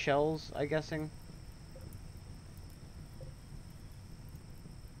shells, I'm guessing?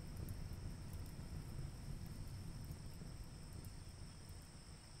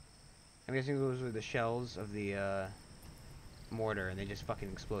 I'm guessing those were the shells of the mortar, and they just fucking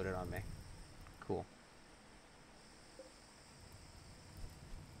exploded on me. Cool.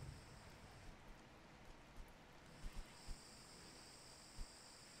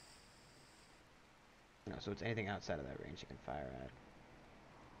 No, so it's anything outside of that range you can fire at.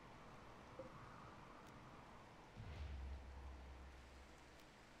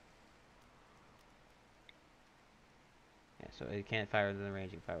 Yeah, so it can't fire within the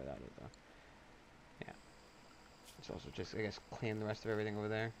range, you can fire without it, though. Yeah. It's also just, I guess, clean the rest of everything over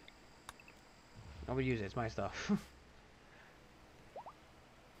there. Nobody use it, it's my stuff.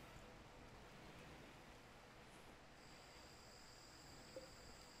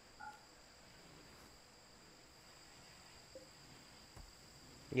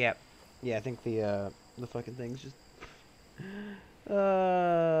 Yep. Yeah, I think the fucking thing's just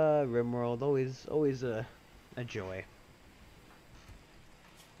Rimworld, always a joy.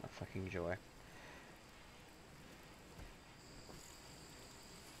 A fucking joy.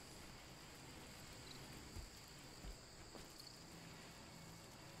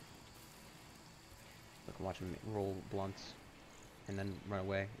 Look, I'm watching them roll blunts and then run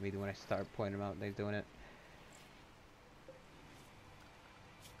away. Maybe when I start pointing them out, they're doing it.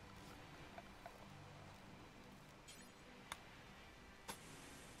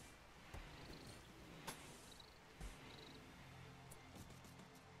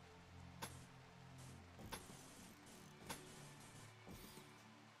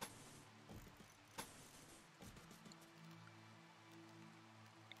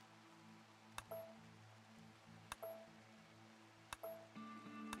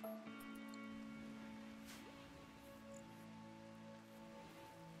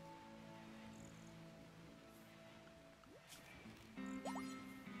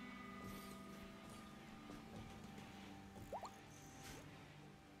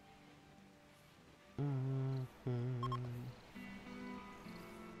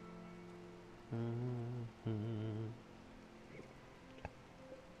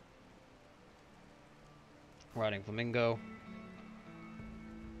 Rotting flamingo.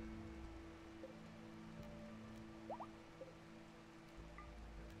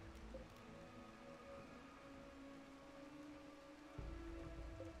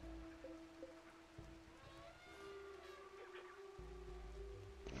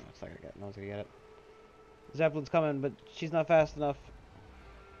 No, it's not gonna get it. No one's gonna get it. Zeppelin's coming, but she's not fast enough.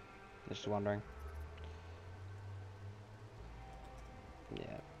 Just wondering.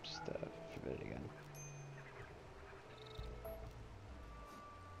 Yeah, just forbid it again.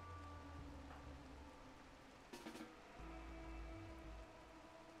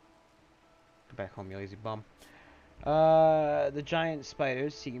 Go back home, you lazy bum. The giant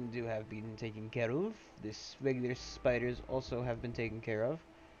spiders seem to have been taken care of. This regular spiders also have been taken care of.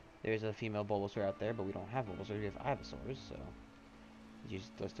 There's a female Bulbasaur out there, but we don't have Bulbasaur, we have Ivysaurs, so use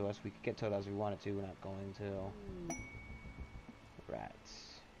those to us. We could get to those if we wanted to, we're not going to.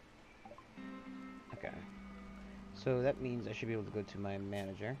 Rats. Okay. So that means I should be able to go to my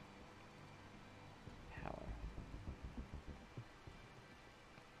manager. Power.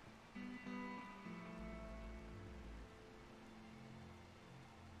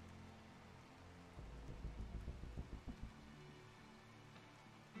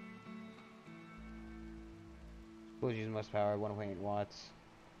 We'll use most power, 1.8 watts.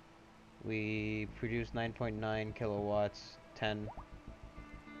 We produce 9.9 kilowatts, 10.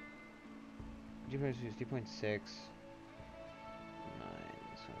 Did you produce 2.6? 9,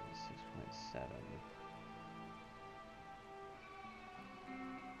 so 6.7.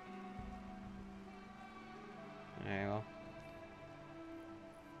 Alright, well.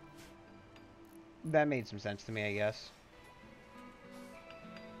 That made some sense to me, I guess.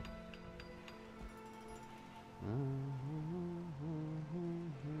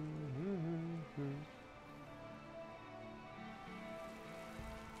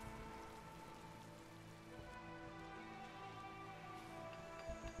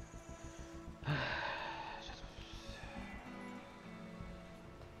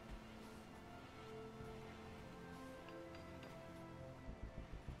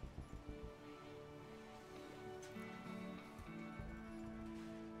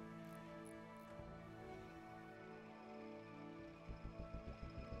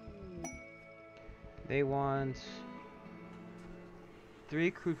 They want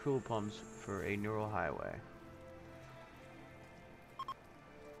 3 crude fuel pumps for a neural highway.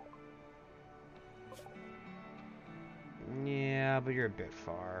 Yeah, but you're a bit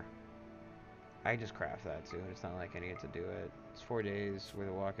far. I just craft that too. It's not like I need to do it. It's 4 days worth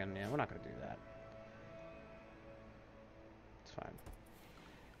of walking. Yeah, we're not gonna do that. It's fine.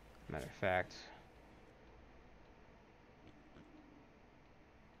 Matter of fact.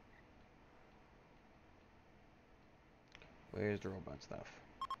 Where's the robot stuff?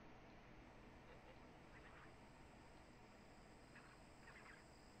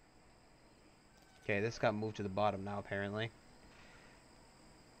 Okay, this got moved to the bottom now, apparently.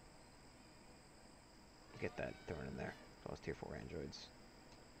 Get that thrown in there. Those tier 4 androids.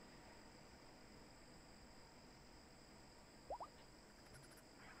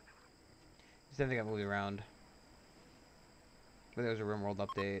 Just everything got moved around. Whether it was a Rimworld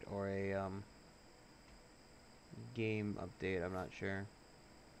update or a game update, I'm not sure.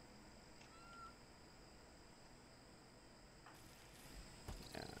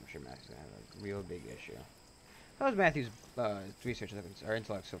 Yeah, I'm sure Matthew's gonna have a real big issue. How was Matthew's research looking, or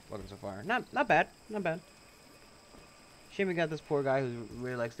intellect looking so far? Not bad, not bad. Shame we got this poor guy who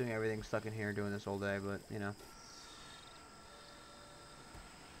really likes doing everything stuck in here doing this all day, but you know.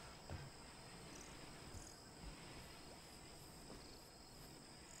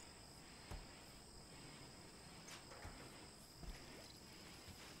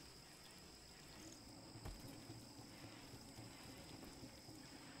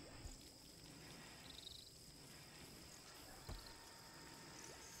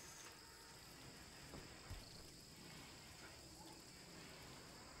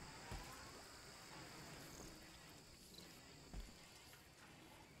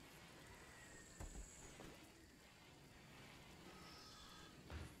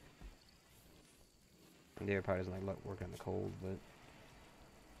 David probably doesn't like working in the cold, but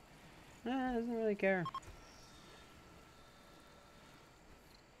doesn't really care.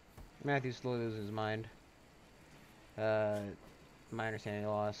 Matthew slowly loses his mind. Minor sanity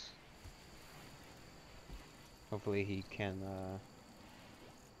loss. Hopefully he can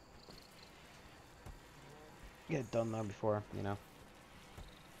get it done though before, you know.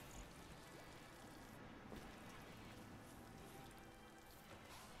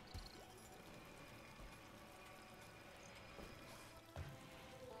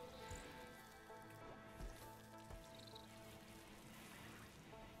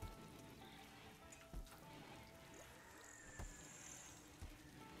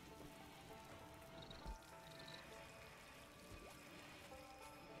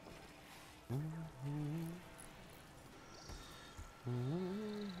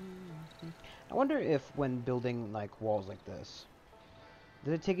 I wonder if when building like walls like this,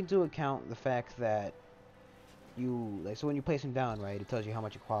 does it take into account the fact that you like so when you place them down, right? It tells you how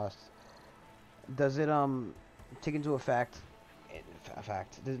much it costs. Does it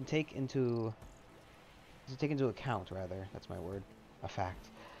take into does it take into account rather? That's my word. A fact.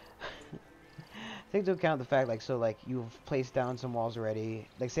 Take into account the fact like so like you've placed down some walls already.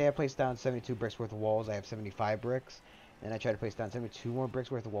 Like say I placed down 72 bricks worth of walls, I have 75 bricks, and I try to place down 72 more bricks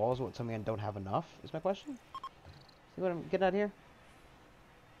worth of walls. Will it tell me I don't have enough? Is my question. See what I'm getting at here?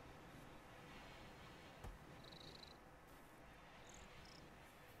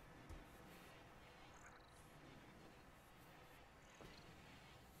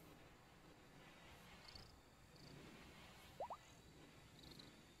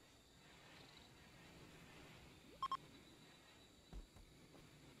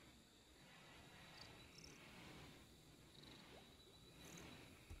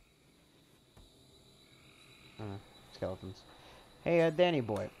 Skeletons. Hey, Danny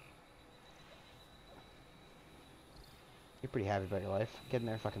boy. You're pretty happy about your life. Get in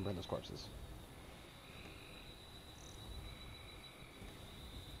there and fucking burn those corpses.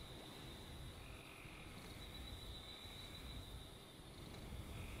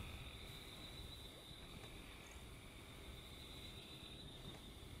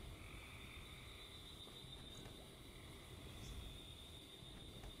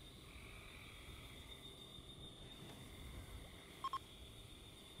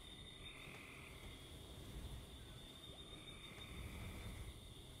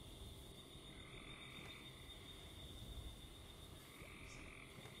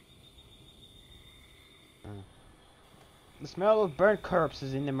 The smell of burnt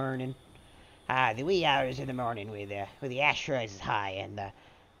corpses in the morning. Ah, the wee hours of the morning where the ash rises high and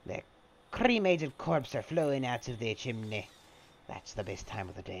the cremated corpses are flowing out of the chimney. That's the best time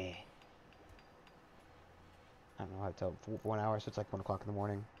of the day. I don't know how to tell. 1 hour, so it's like 1 o'clock in the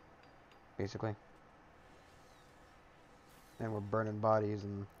morning, basically. And we're burning bodies,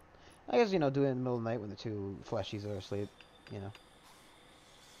 and I guess, you know, do it in the middle of the night when the two fleshies are asleep, you know.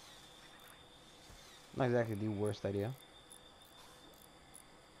 Not exactly the worst idea.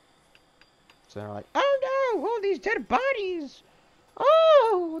 So they're like, oh no, all these dead bodies.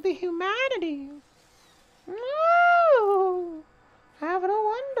 Oh, the humanity. No, having a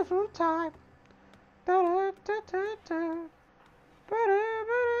wonderful time. Ba-da-da-da-da.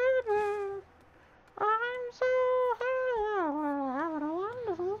 Ba-da-ba-da-ba. I'm so having a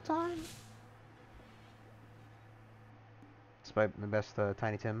wonderful time. It's my best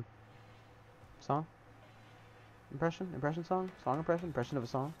Tiny Tim song. Impression song? Song impression? Impression of a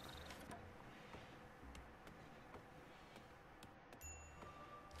song?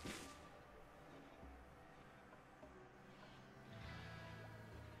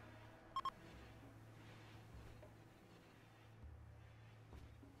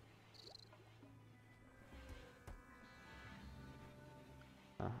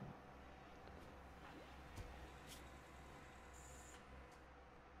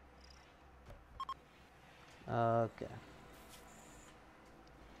 Okay.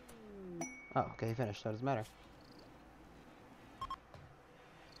 Oh, okay, he finished, so it doesn't matter.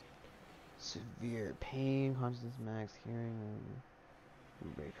 Severe pain, consciousness max, hearing,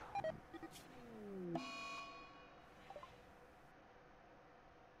 and break.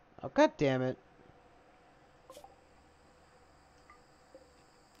 Oh, god damn it.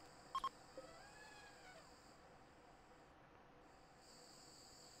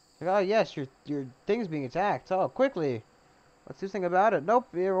 Like, oh yes, your thing's being attacked. Oh, quickly. Let's do something about it. Nope,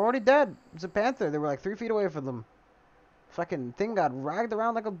 you're already dead. It's a panther. They were like 3 feet away from them. Fucking thing got ragged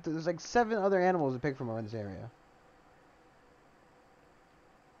around like there's like 7 other animals to pick from around this area.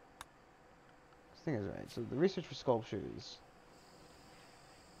 This thing is right. So the research for sculptures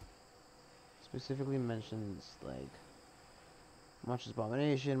specifically mentions like Monstrous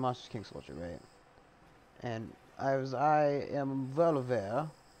Abomination, Monstrous King sculpture, right? And I am well aware,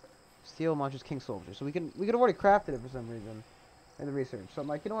 Steel Monstrous King sculpture. So we could have already crafted it for some reason in the research. So I'm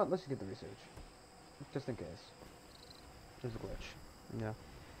like, you know what? Let's just get the research, just in case. There's a glitch. Yeah.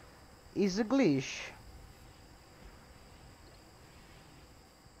 Is a glitch.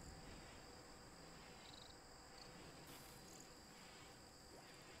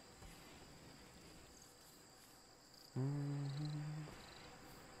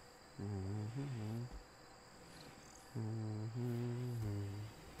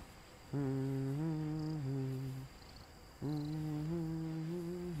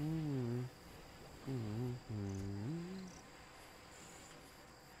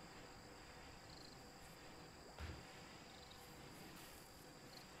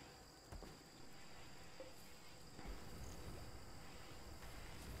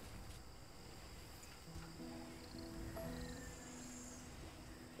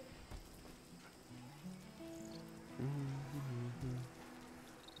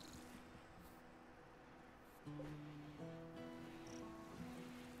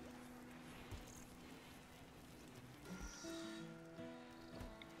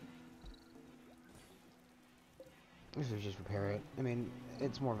 This is just repair it. I mean,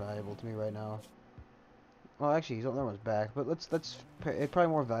 it's more valuable to me right now. Well, actually, he's other one's back, but let's it's probably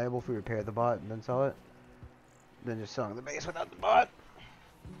more valuable if we repair the bot and then sell it than just selling the base without the bot.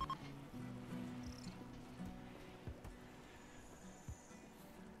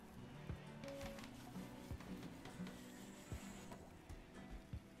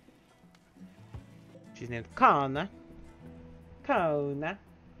 She's named Kona. Kona.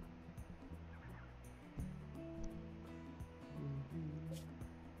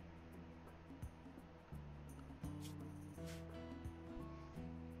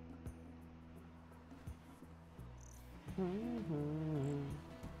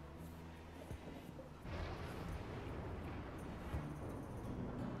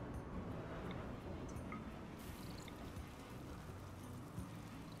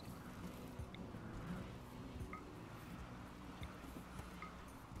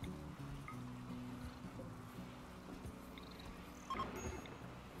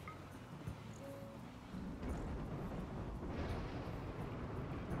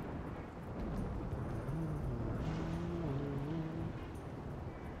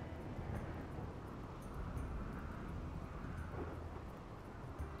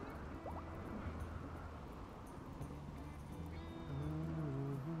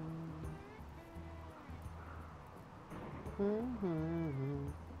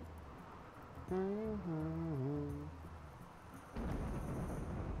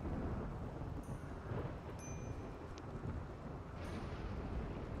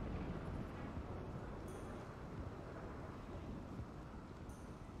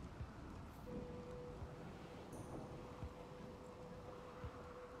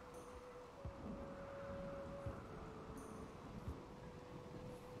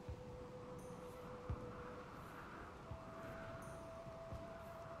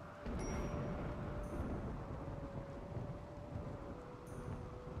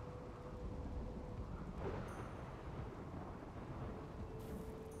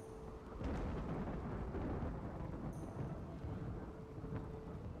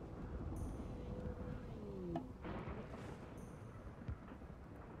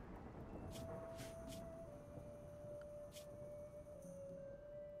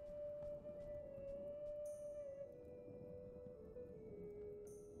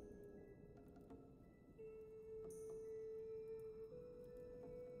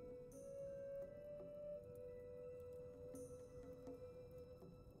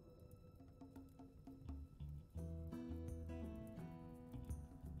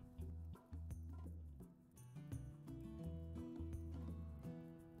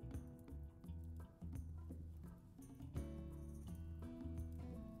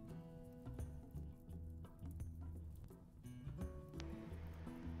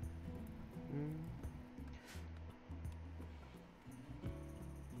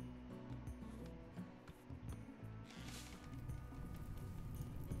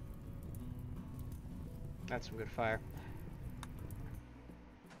 That's some good fire.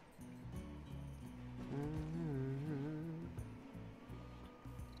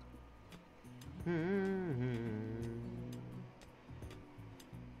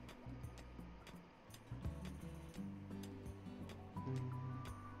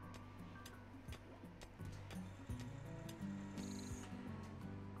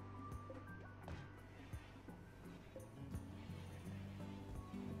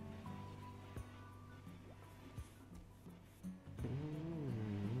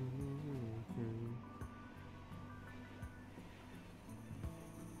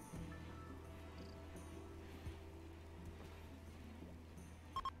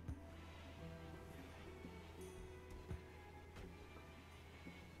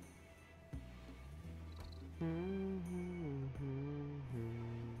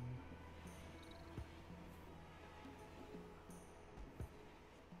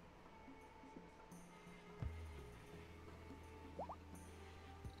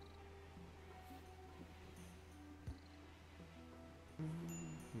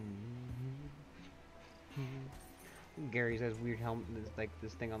 Gary's has weird helmet. Like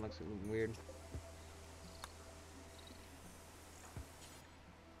this thing on looks weird.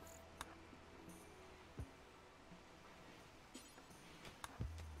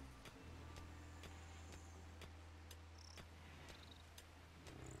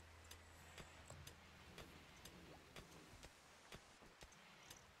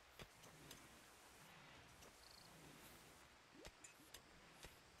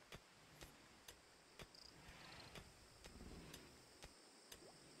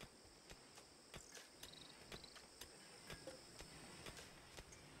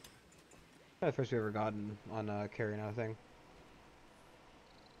 Probably the first we ever gotten on carrying out thing.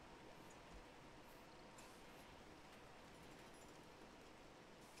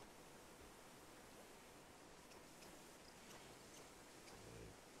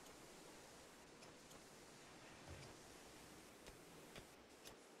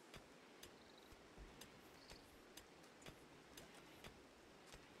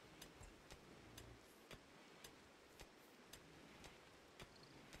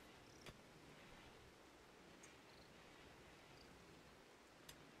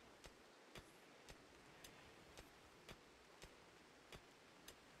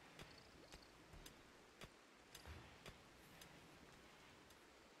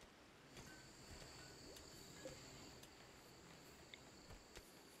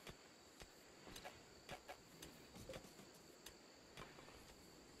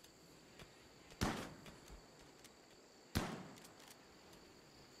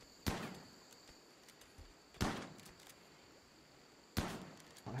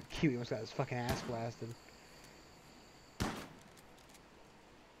 Kiwi almost got his fucking ass blasted.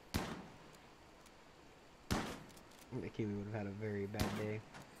 The Kiwi would have had a very bad day.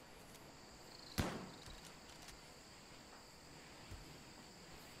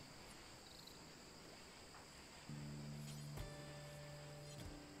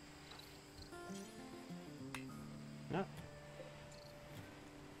 No.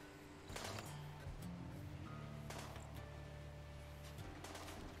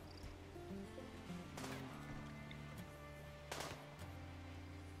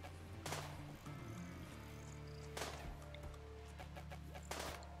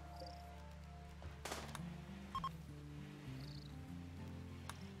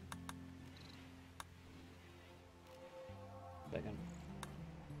 Second.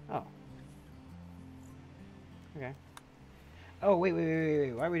 Oh. Okay. Oh, wait.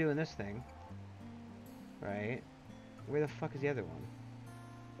 Why are we doing this thing? Right. Where the fuck is the other one?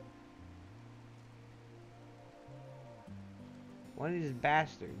 One of these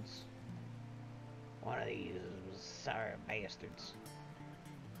bastards. One of these sorry bastards.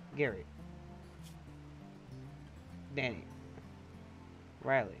 Gary. Danny.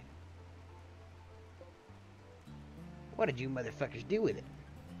 Riley. What did you motherfuckers do with it?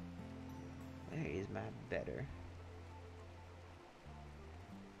 Where is my better?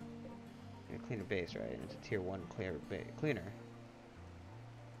 Cleaner base, right? It's a tier 1 cleaner.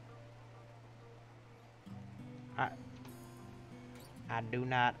 I do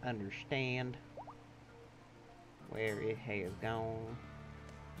not understand where it has gone.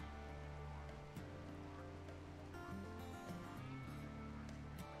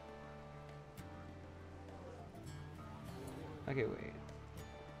 Okay, wait.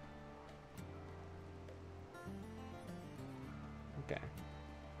 Okay.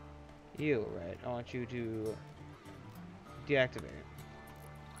 You, right? I want you to deactivate it.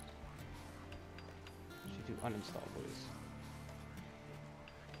 I want you to uninstall, please.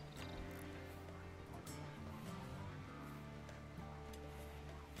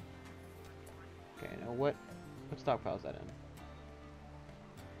 Okay, now what stockpile is that in?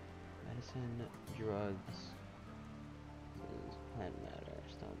 Medicine, drugs, plant matter,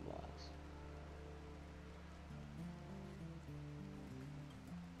 stone blocks.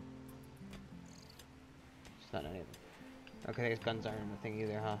 It's not anything. Okay, I guess guns aren't a thing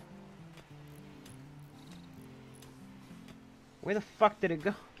either, huh? Where the fuck did it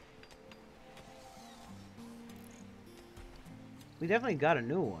go? We definitely got a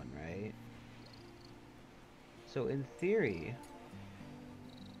new one, right? So in theory...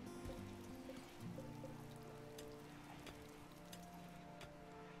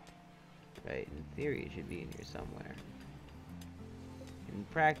 Right, in theory it should be in here somewhere. In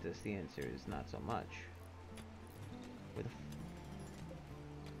practice, the answer is not so much. Where the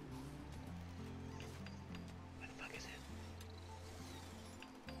fuck is it?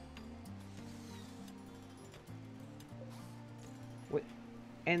 What?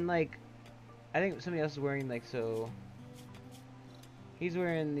 And like, I think somebody else is wearing like so. He's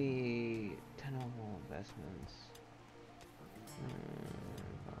wearing the tenable investments.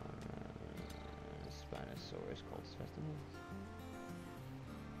 Spinosaurus Cold Festivals.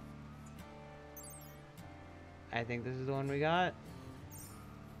 I think this is the one we got.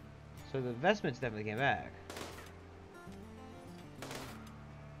 So the investments definitely came back.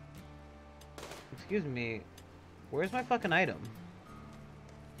 Excuse me, where's my fucking item?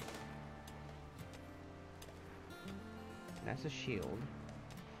 That's a shield.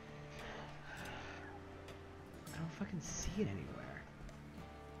 I don't fucking see it anywhere.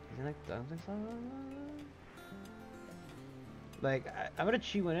 Is it like something? Like, I'm gonna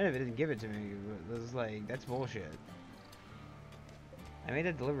cheat one in if it didn't give it to me. This is like, that's bullshit. I made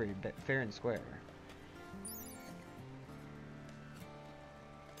that delivery fair and square.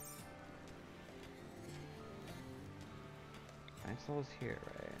 Install is here,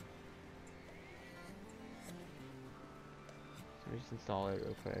 right? So let me just install it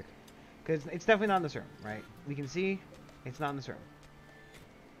real quick. Because it's definitely not in this room, right? We can see it's not in this room.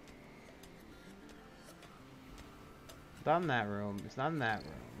 It's not in that room. It's not in that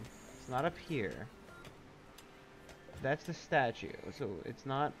room. It's not up here. That's the statue, so it's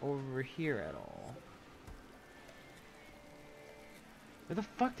not over here at all. Where the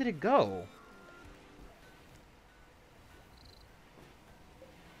fuck did it go?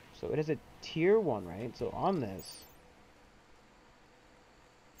 So it is a tier 1, right? So on this,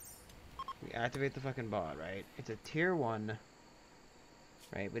 we activate the fucking bot, right? It's a tier 1,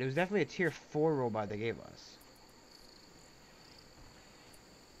 right? But it was definitely a tier 4 robot they gave us.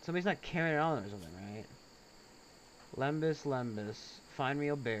 Somebody's not carrying it on or something, right? Lembus, fine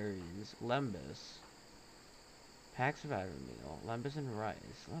meal berries, Lembus, pack survivor meal, Lembus and rice,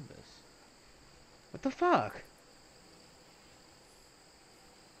 Lembus. What the fuck?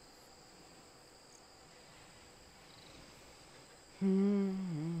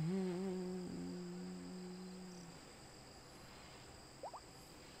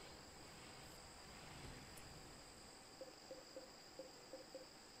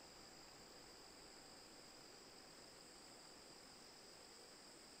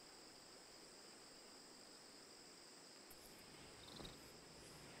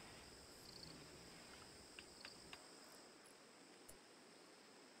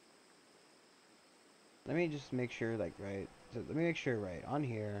 Let me just make sure, like, right. So let me make sure, right. On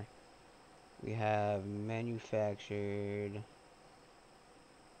here, we have manufactured.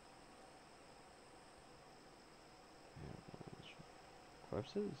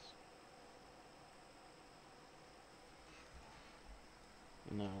 Corpses?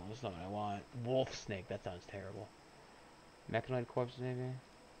 No, that's not what I want. Wolf snake, that sounds terrible. Mechanoid corpses, maybe?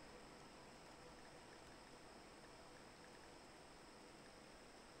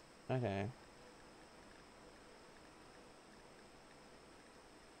 Okay.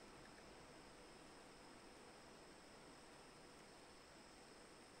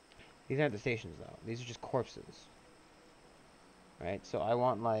 These aren't the stations, though. These are just corpses. Right? So I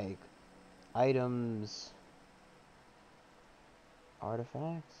want, like, items...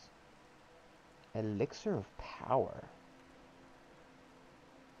 Artifacts? Elixir of power.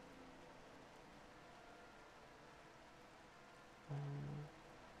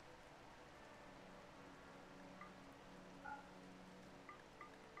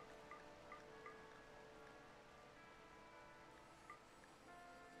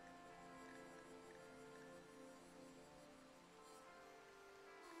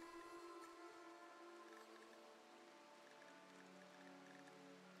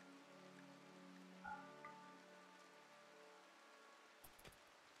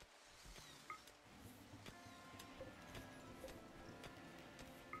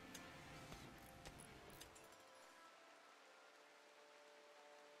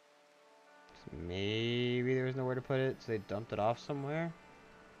 So maybe there was nowhere to put it, so they dumped it off somewhere.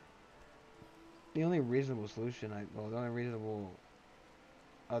 The only reasonable solution, well, the only reasonable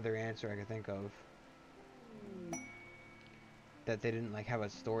other answer I could think of, that they didn't like have a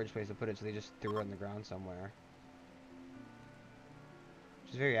storage place to put it, so they just threw it on the ground somewhere.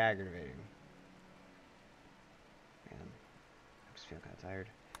 Which is very aggravating. Man, I just feel kind of tired.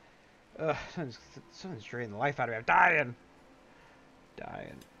 Ugh, something's draining the life out of me. I'm dying!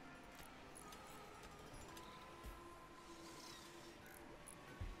 Dying.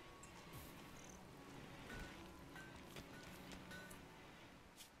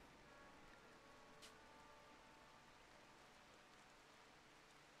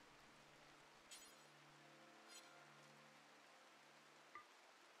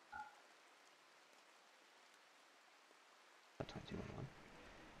 Not 2211.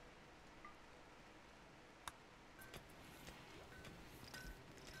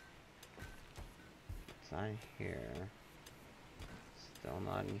 It's not in here. Still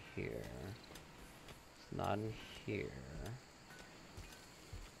not in here. It's not in here.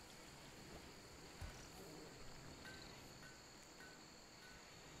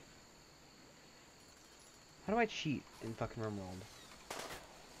 How do I cheat in fucking Rimworld?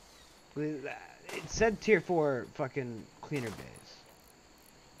 It said tier 4 fucking cleaner base.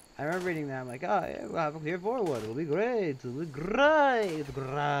 I remember reading that. I'm like, oh yeah, we'll have a tier 4 one. It'll be great. It'll be great.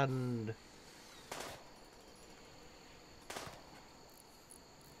 Grand.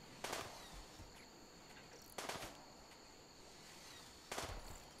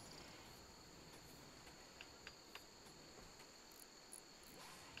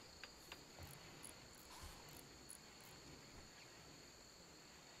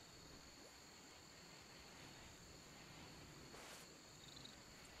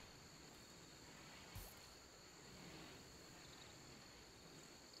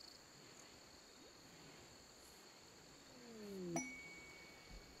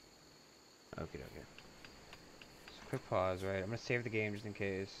 Okay, okay. So quick pause, right? I'm gonna save the game just in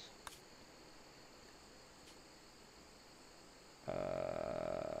case. Develop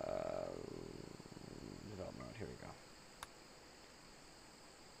mode. Here we go.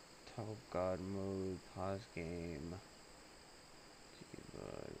 Toggle God mode. Pause game.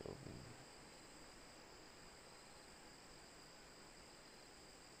 Debug. Open.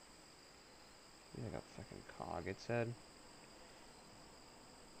 I got fucking cog. It said.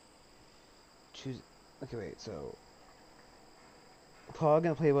 Choose. Okay, wait. So. Cog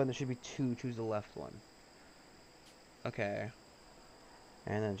and play button. There should be two. Choose the left one. Okay.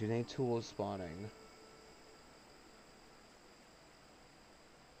 And then choose any tools spawning.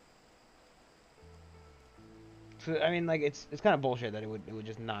 So I mean, like it's kind of bullshit that it would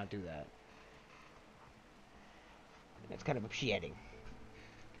just not do that. It's kind of upsetting.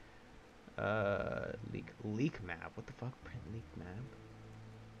 Leak map. What the fuck? Print leak map.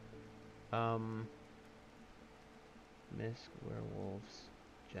 Misk werewolves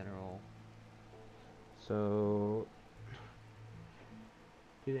general. So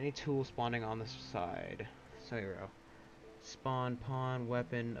do any tool spawning on the side. So here we go. Spawn, pawn,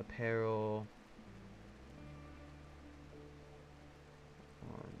 weapon, apparel.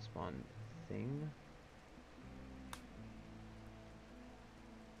 Spawn thing.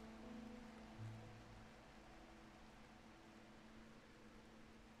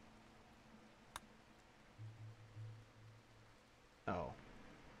 Oh.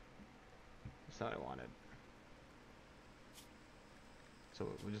 That's not what I wanted. So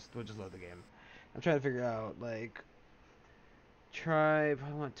we'll just load the game. I'm trying to figure out like try I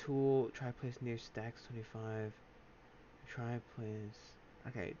want tool, try place near stacks 25. Try place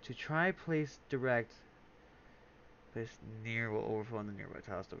okay, to try place direct place near will overflow on the nearby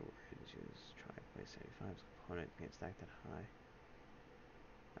tiles to choose try place 75's component can't stack that high.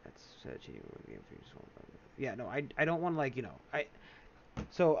 That's cheating game for you just want yeah, no, I don't want like, you know,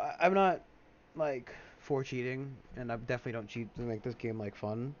 I'm not like for cheating, and I definitely don't cheat to make this game like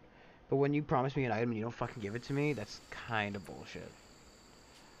fun. But when you promise me an item and you don't fucking give it to me, that's kind of bullshit.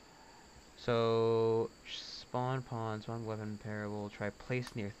 So spawn pawn, spawn weapon, parable, try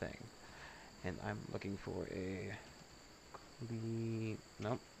place near thing, and I'm looking for a clean.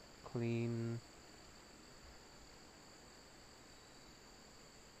 Nope, clean.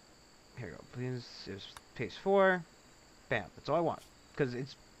 Here we go. Please, is page 4. Bam. That's all I want, because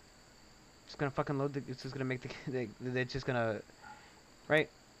it's gonna fucking load the. It's just gonna make the. It's just gonna. Right?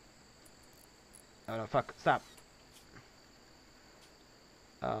 Oh no! Fuck! Stop.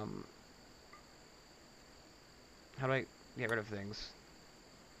 How do I get rid of things?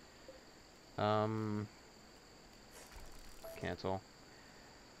 Cancel.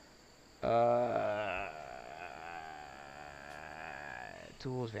 Uh,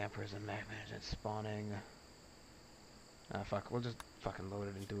 tools, vampirism, mag management, spawning. Ah, fuck. We'll just fucking load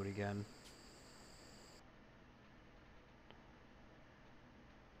it and do it again.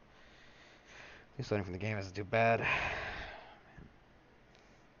 At least loading from the game isn't too bad.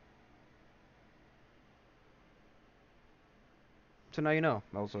 So now you know.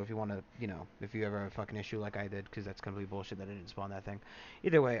 Also, if you want to, if you ever have a fucking issue like I did, because that's completely bullshit that I didn't spawn that thing.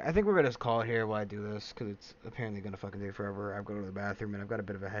 Either way, I think we're gonna just call it here while I do this, because it's apparently gonna fucking take forever. I've got to go to the bathroom and I've got a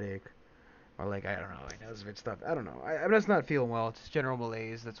bit of a headache, or like I don't know, like nose stuff. I don't know. I'm just not feeling well. It's just general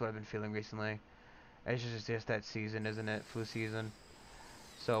malaise. That's what I've been feeling recently. It's just that season, isn't it? Flu season.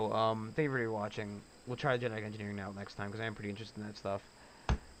 So thank you for watching. We'll try genetic engineering out next time because I am pretty interested in that stuff.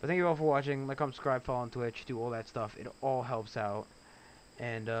 But thank you all for watching. Like, comment, subscribe, follow on Twitch, do all that stuff. It all helps out.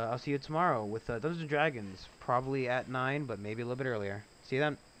 And I'll see you tomorrow with Dungeons & Dragons. Probably at 9, but maybe a little bit earlier. See you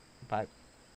then. Bye.